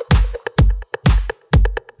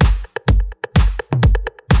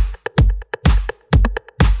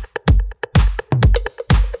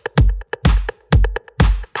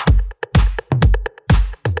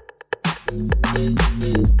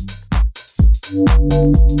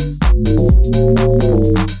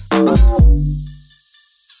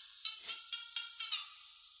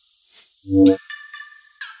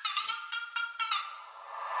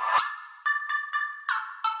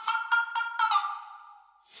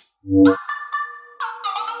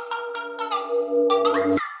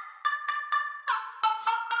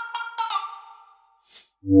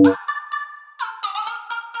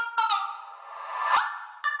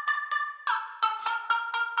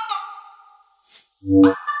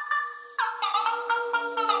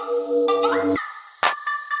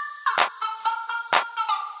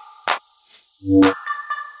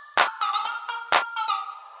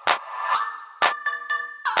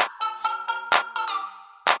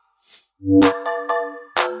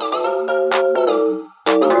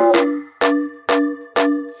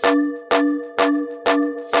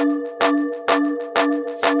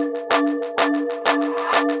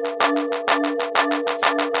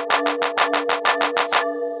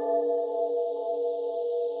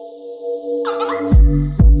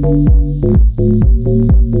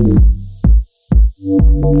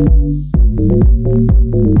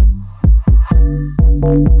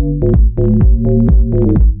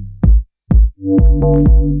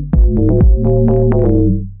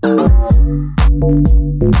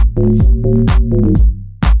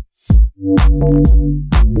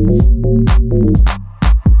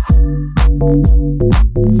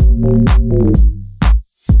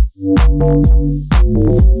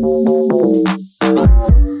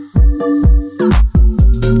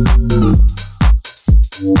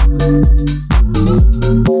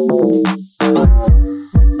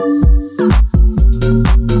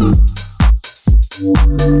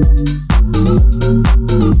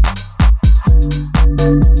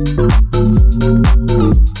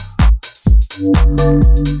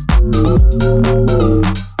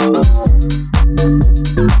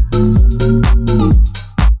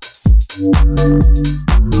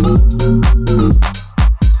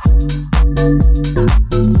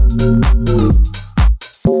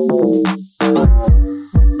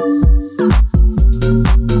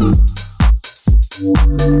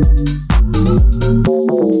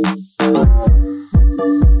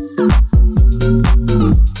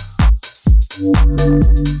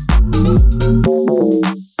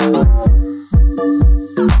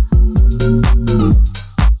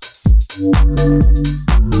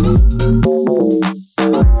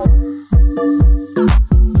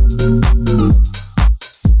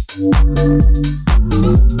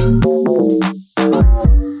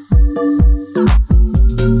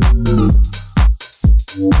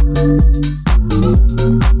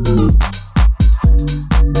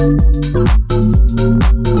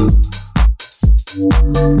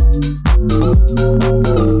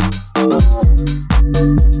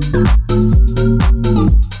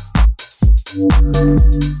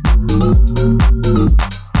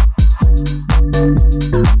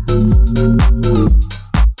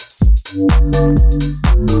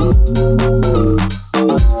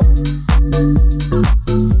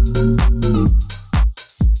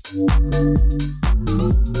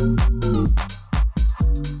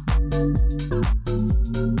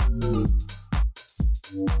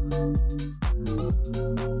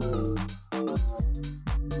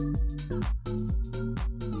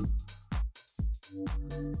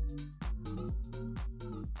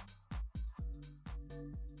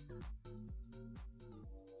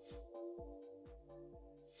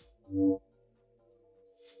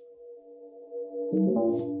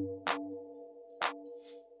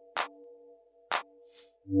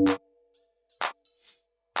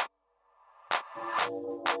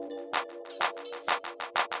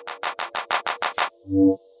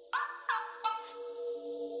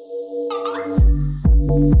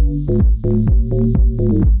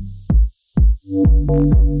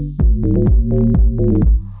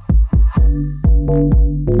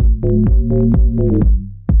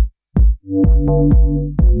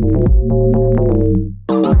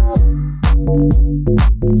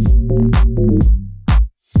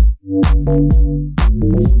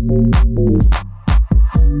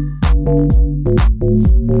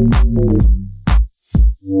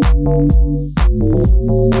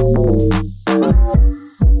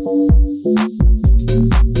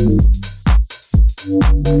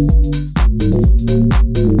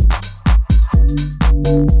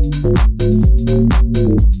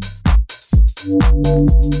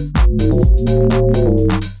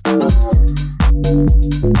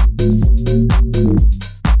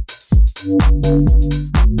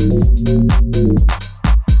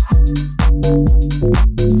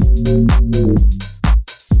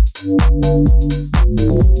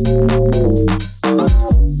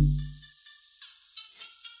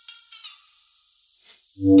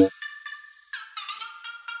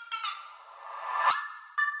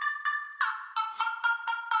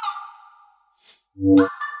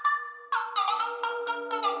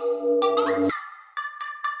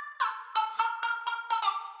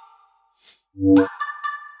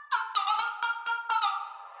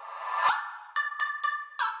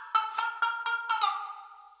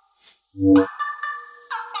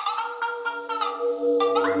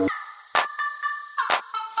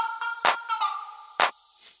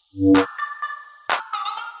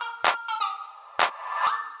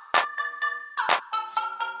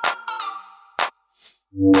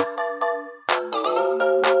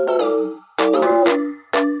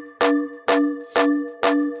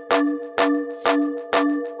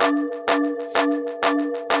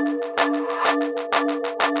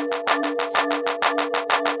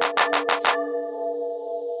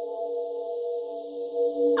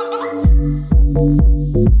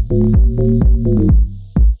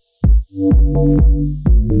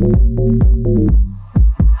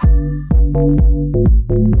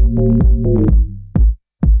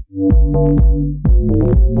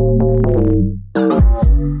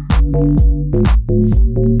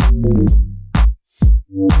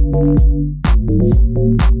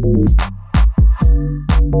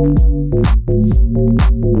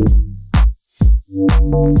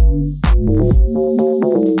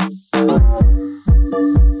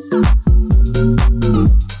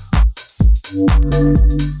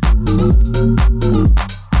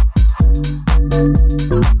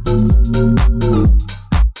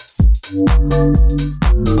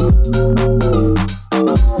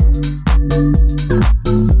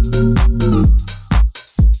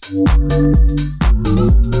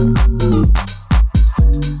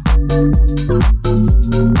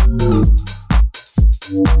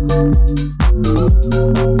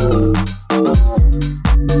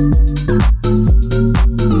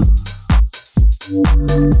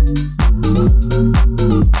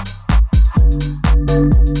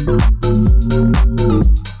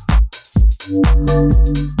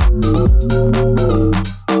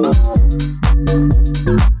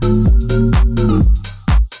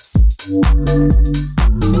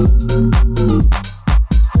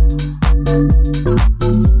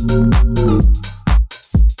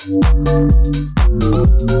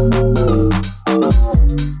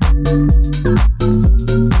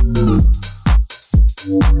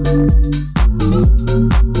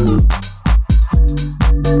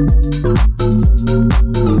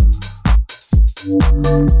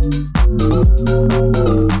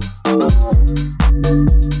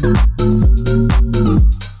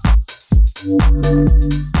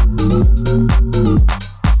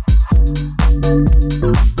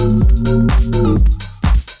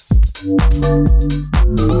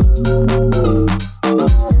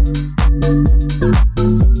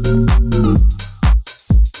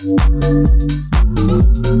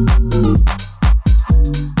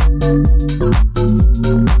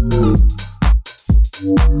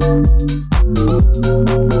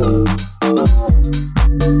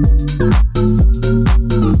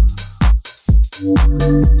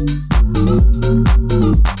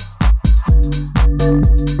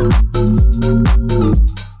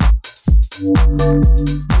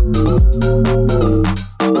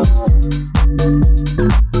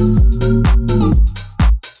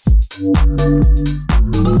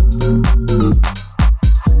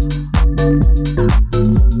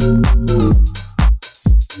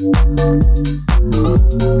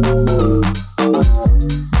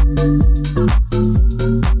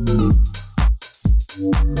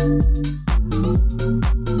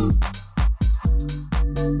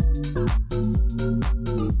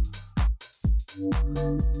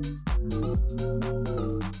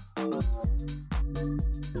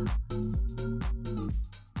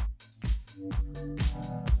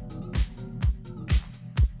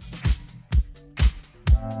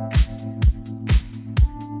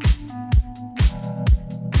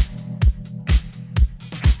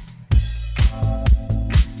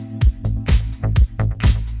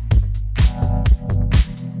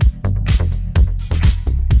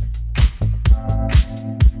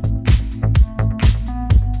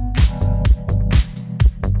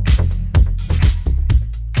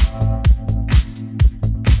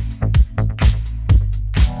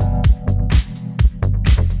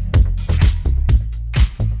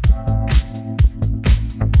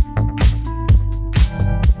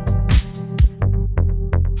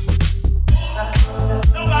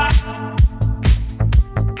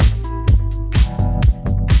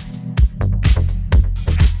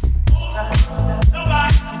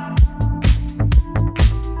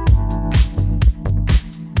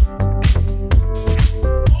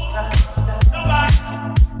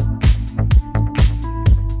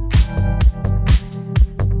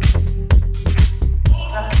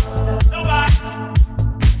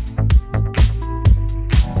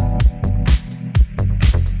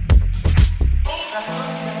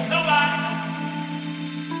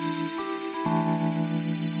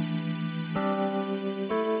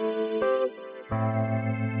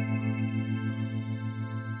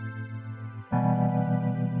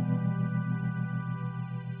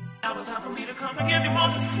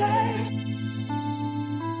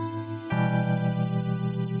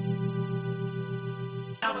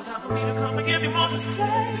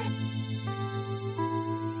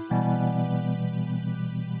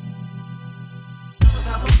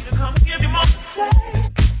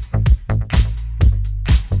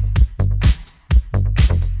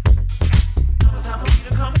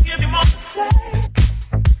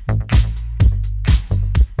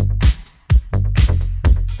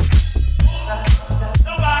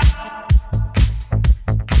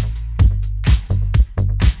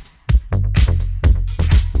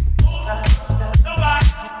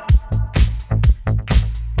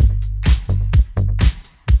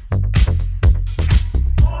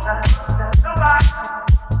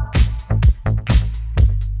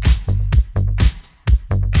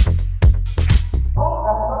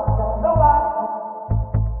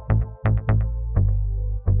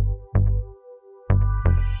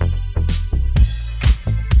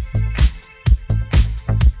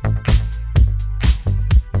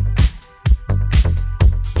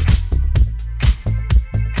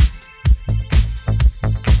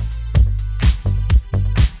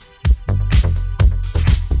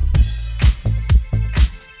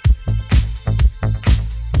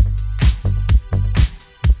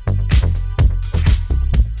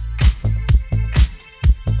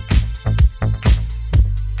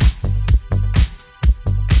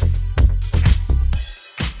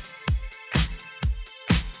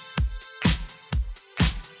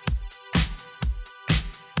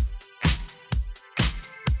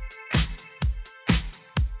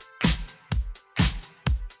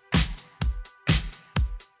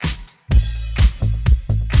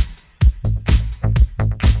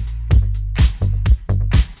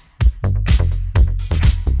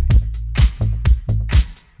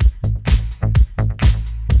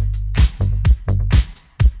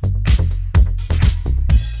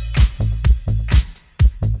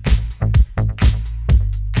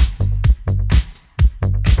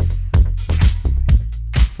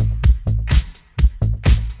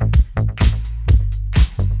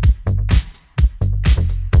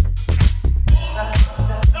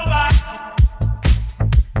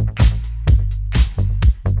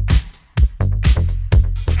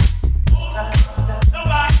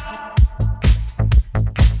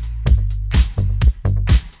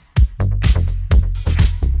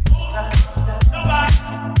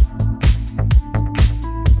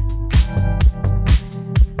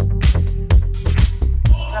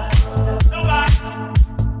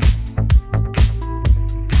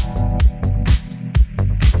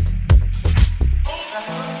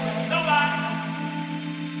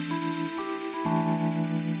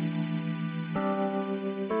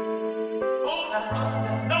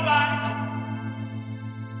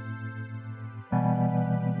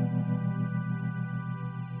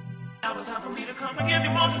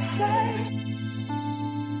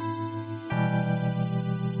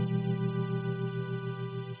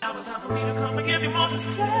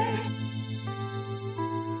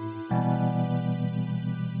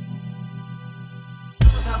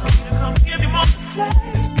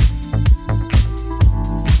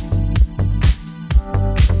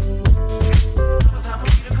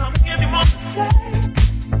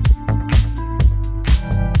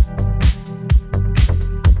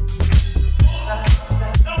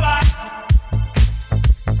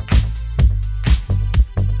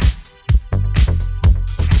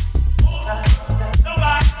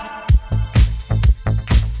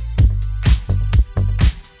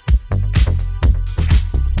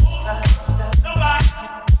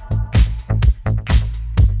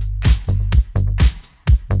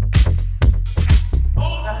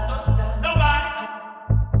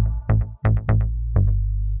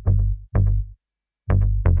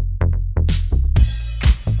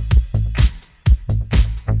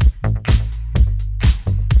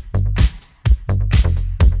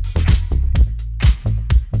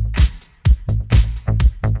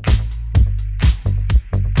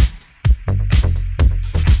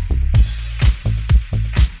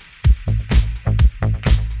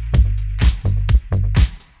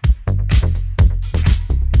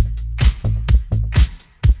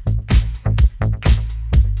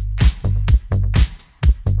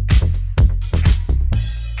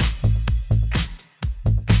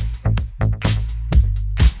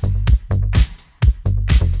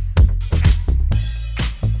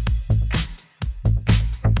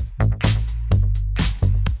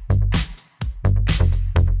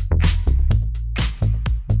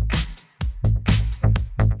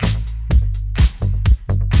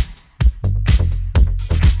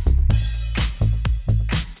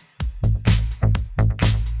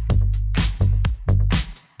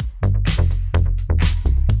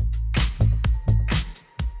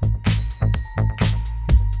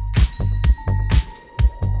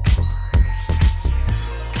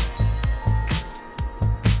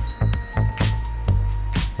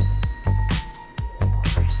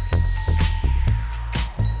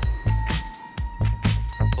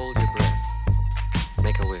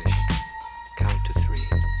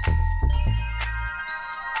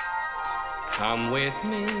 Come with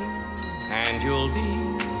me and you'll be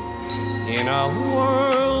in a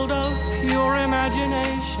world of pure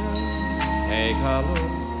imagination. Take a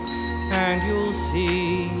look and you'll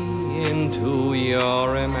see into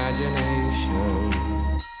your imagination.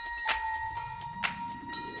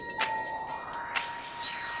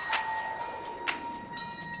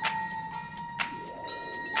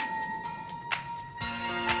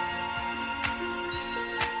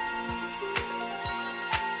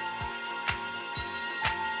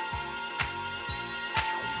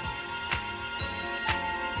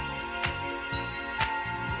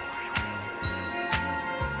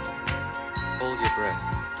 Hold your breath.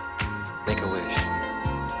 Make a wish.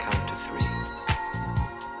 Count to 3.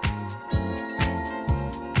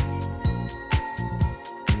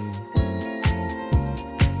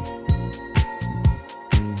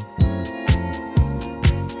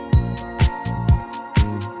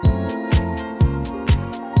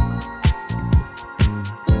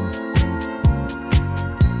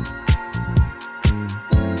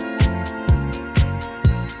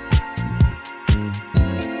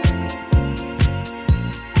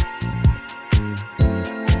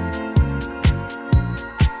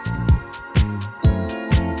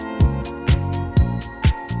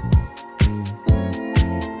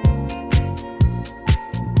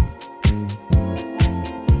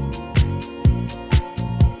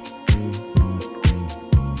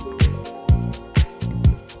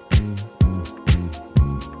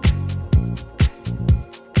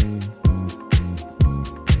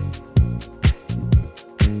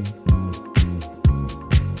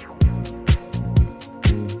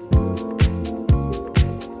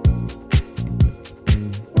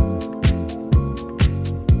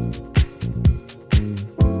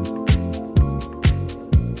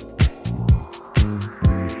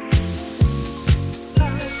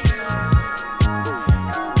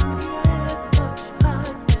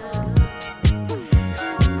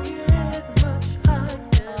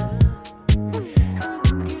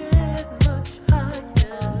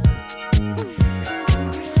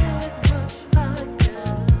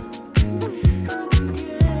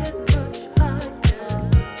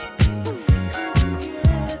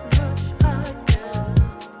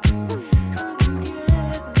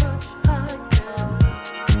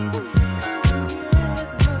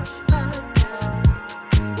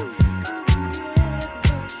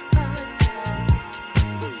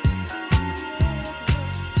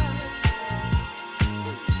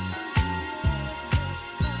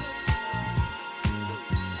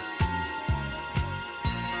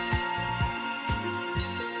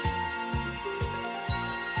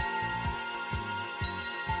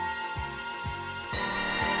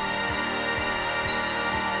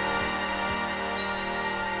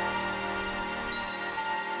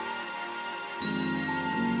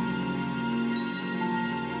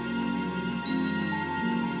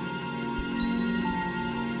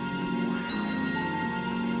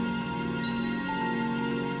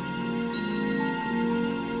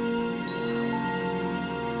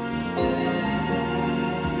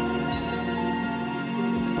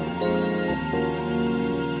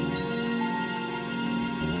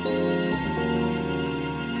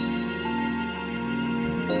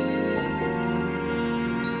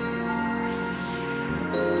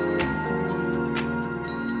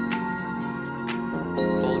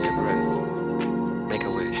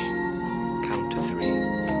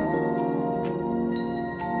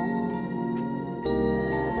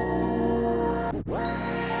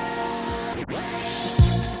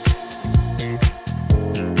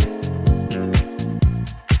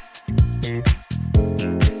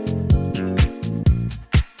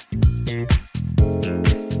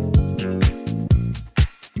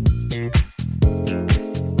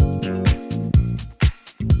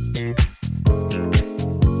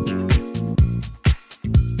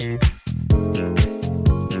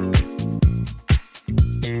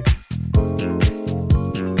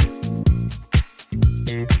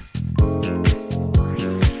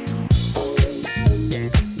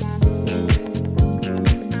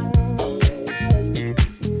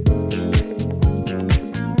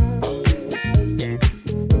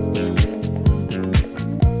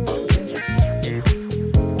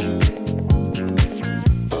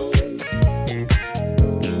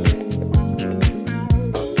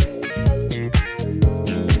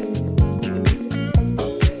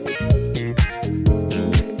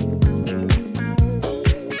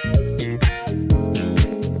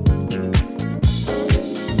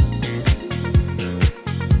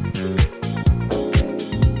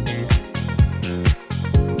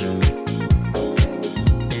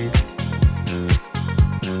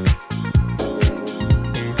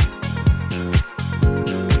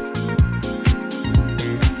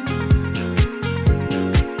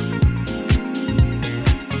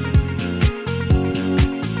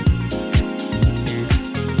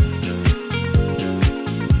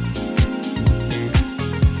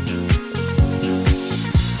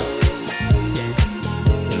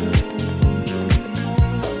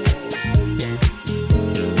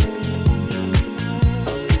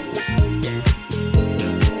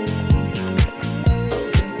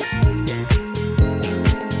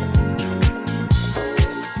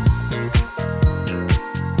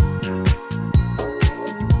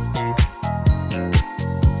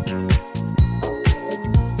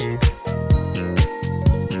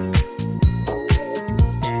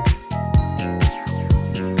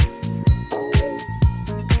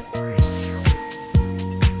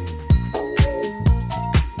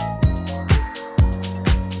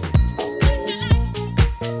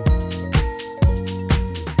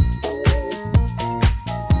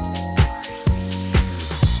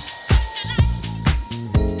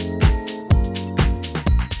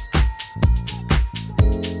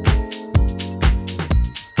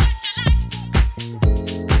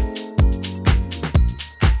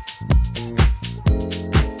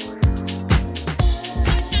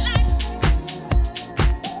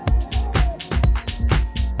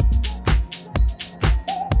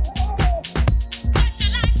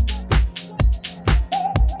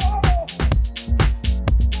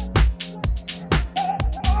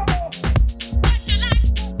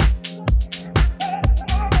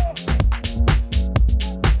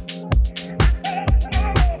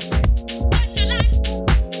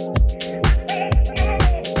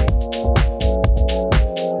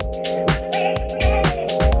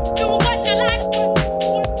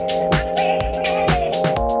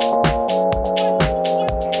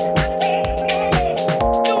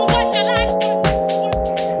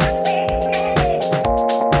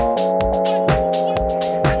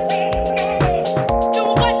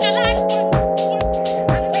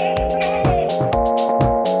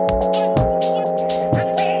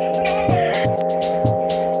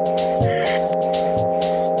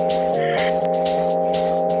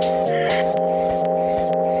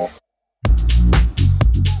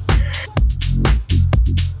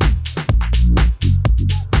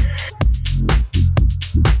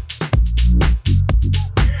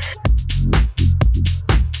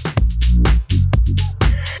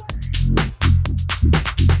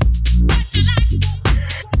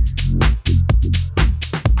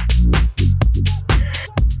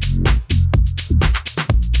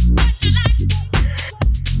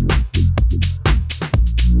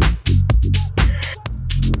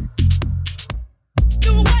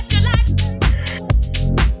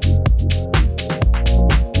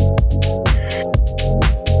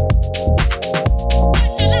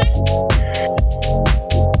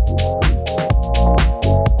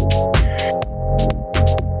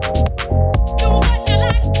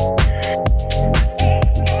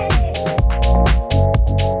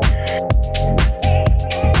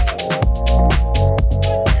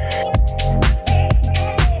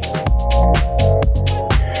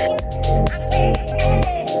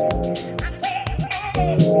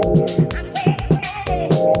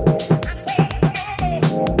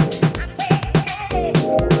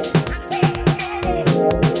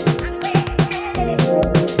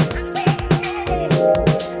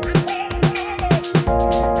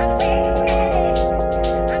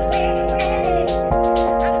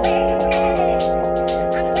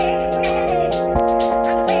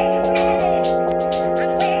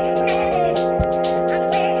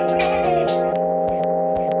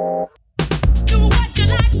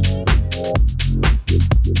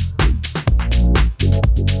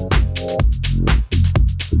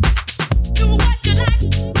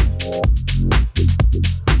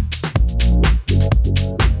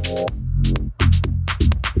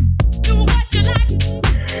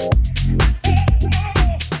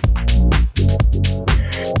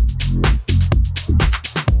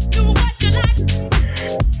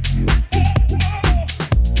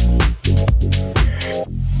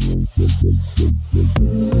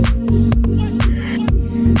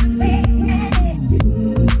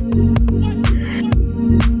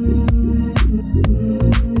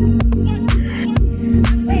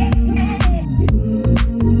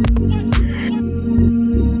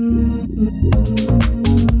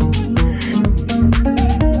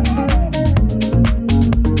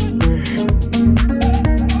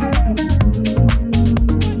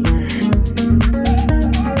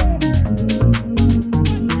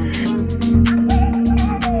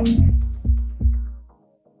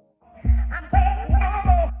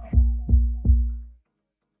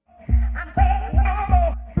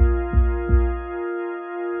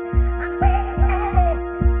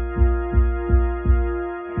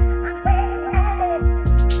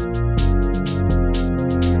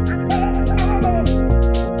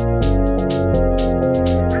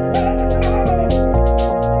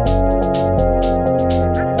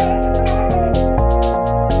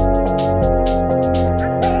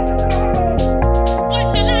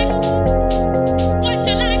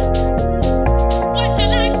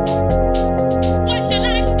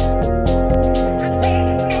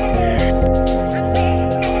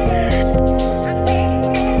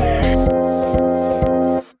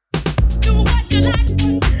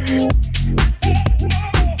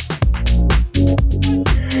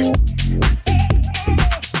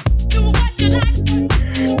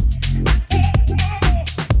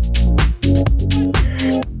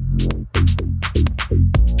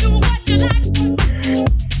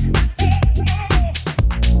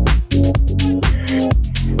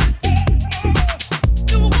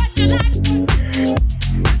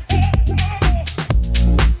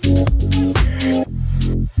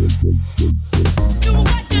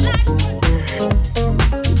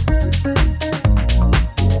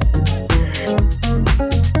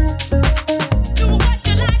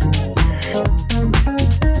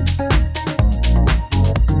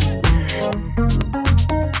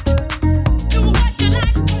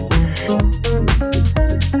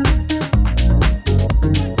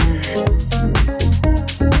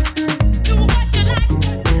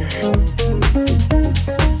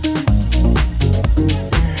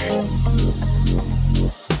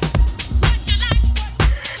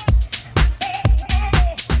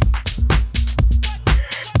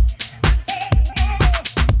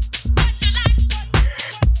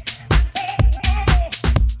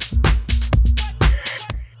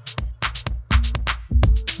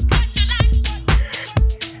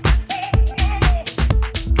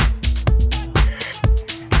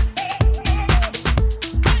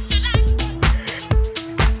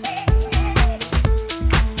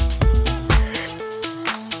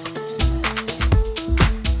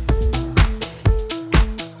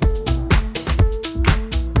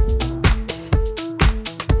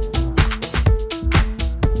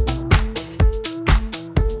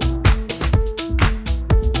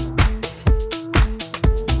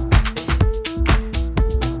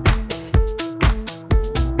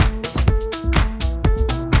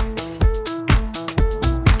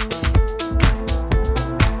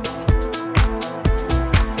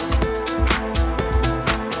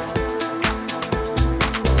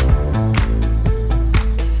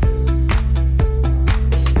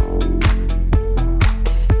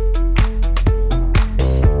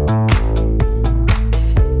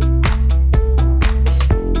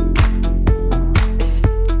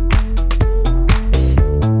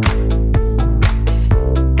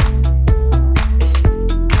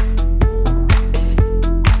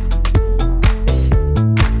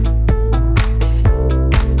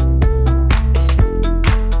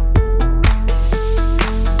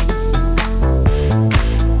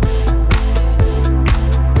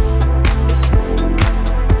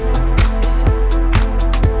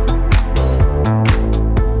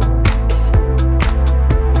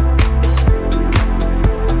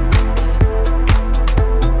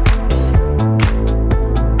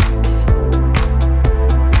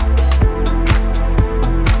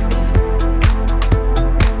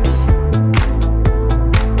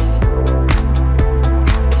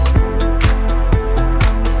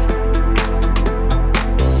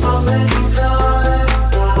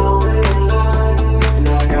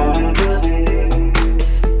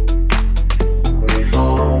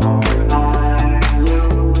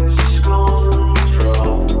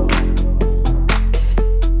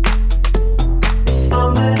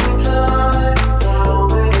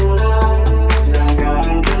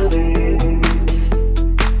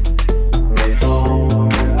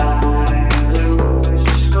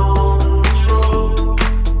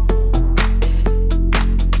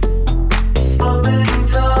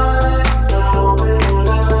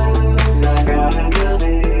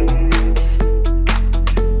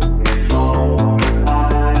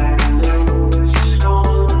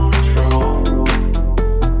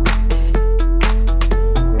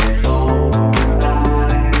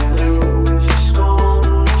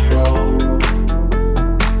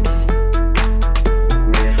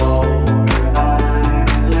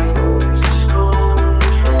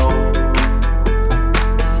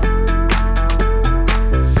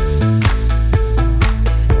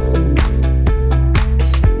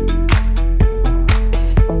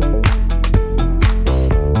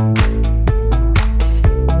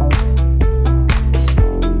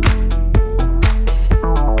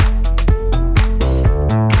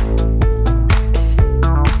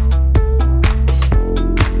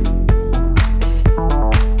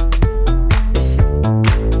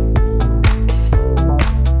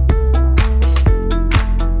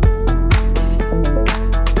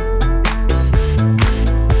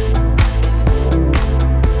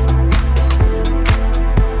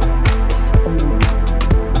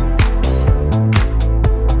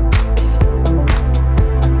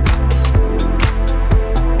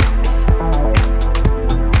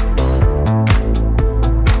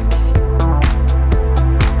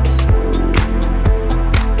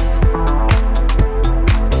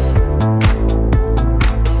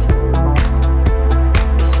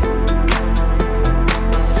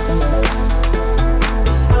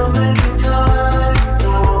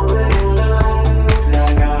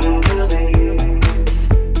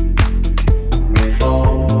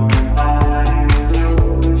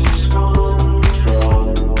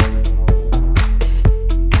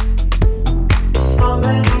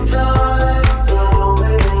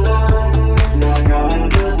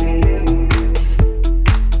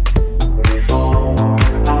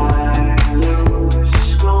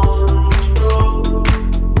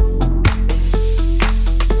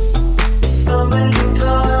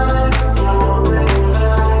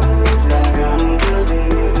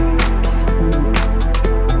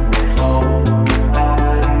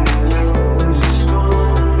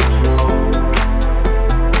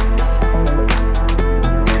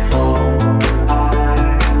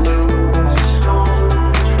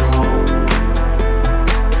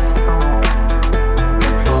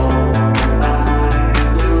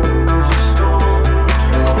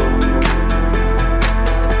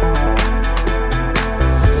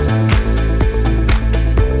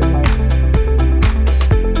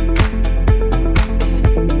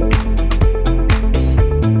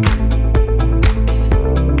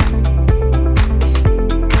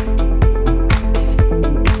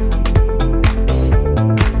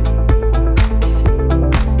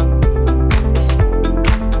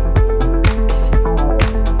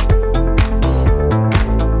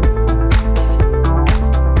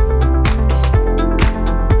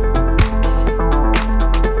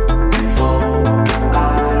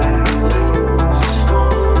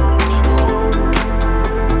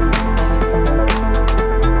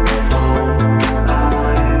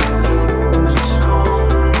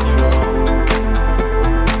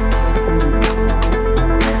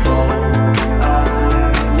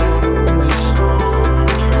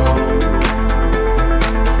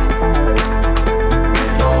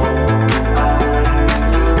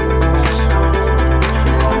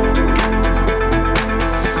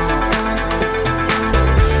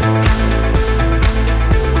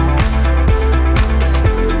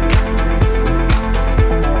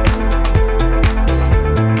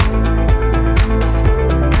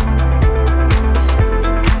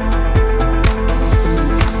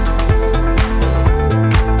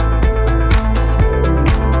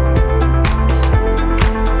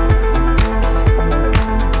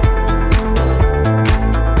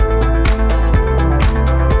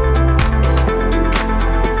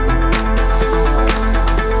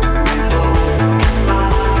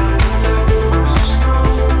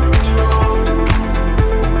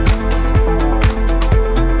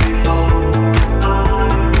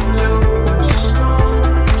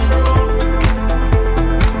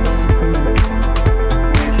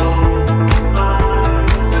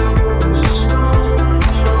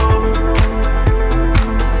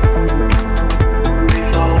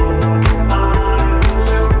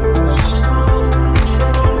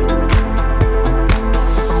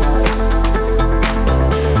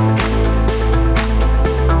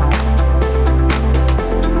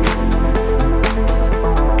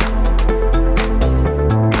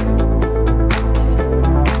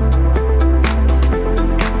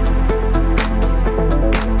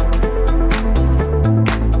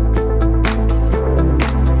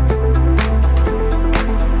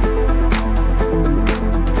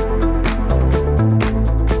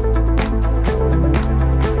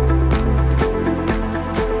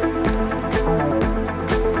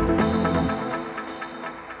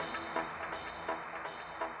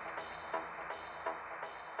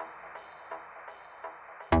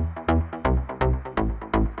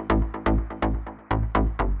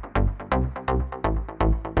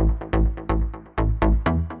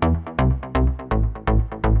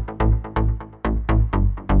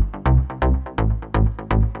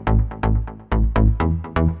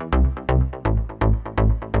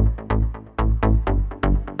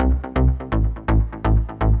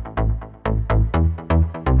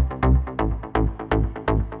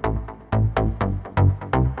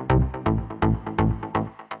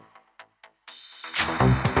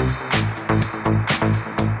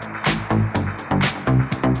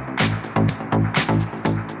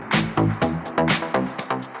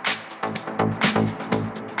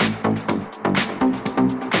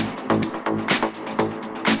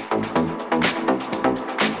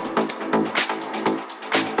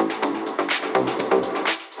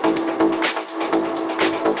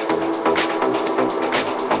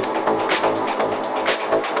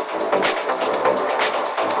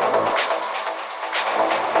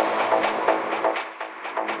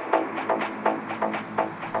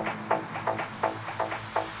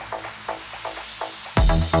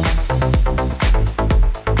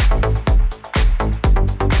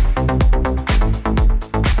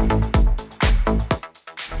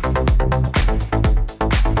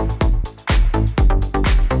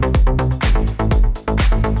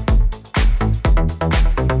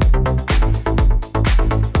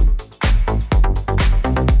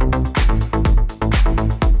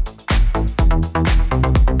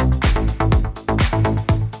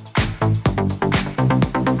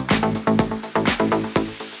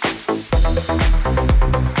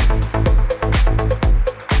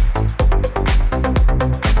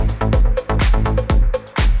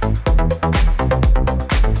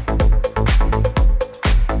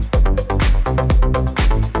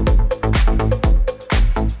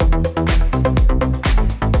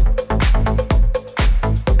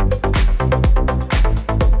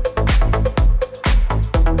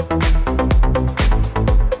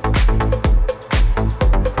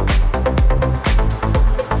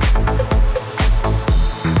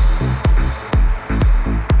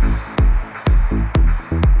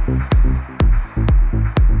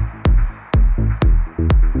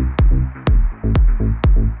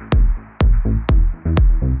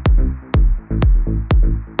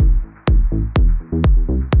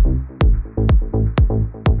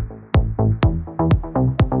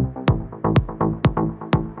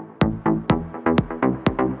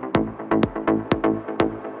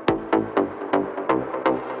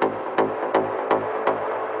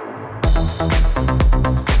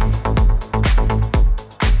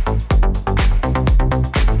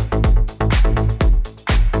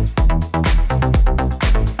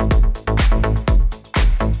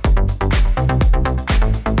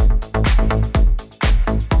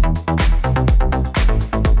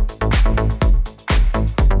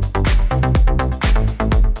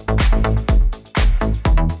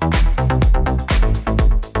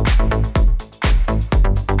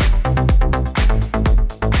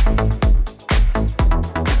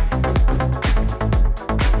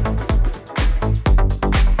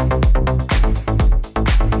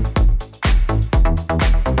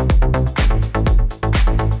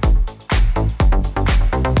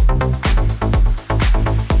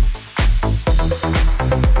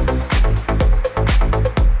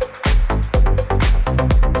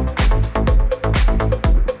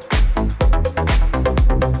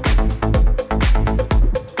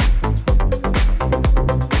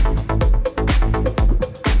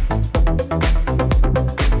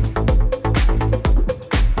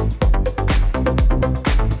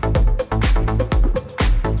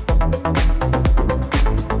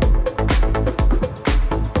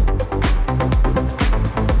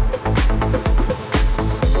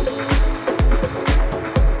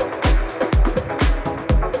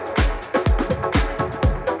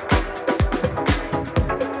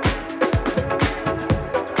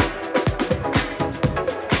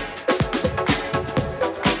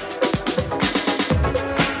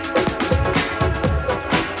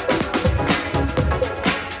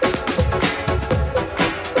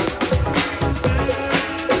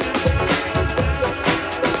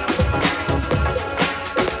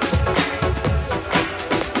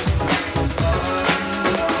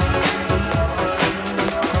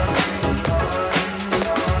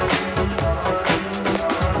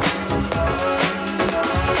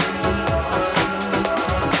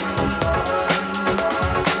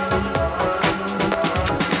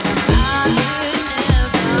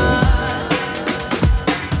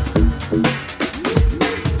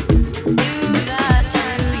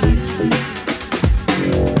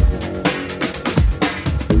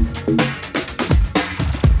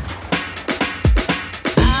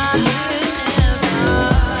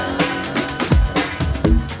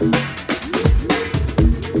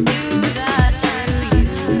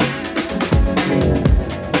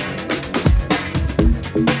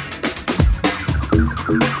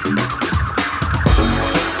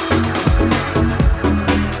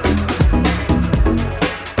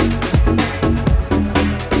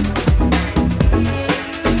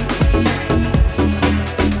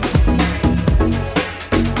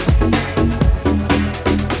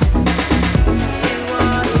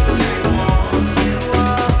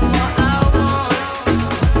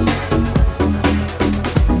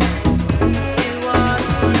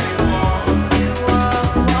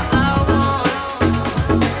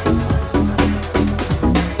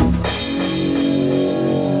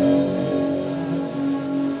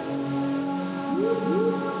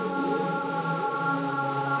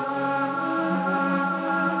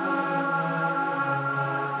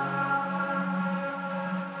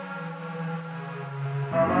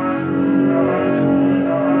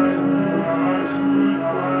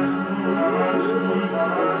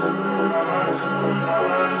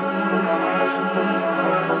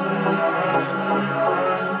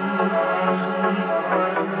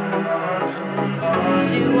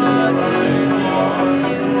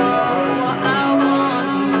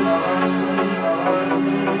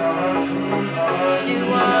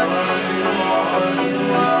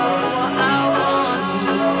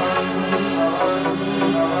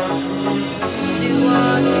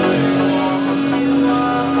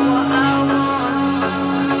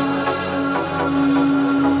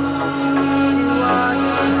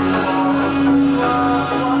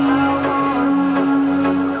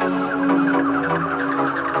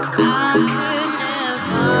 I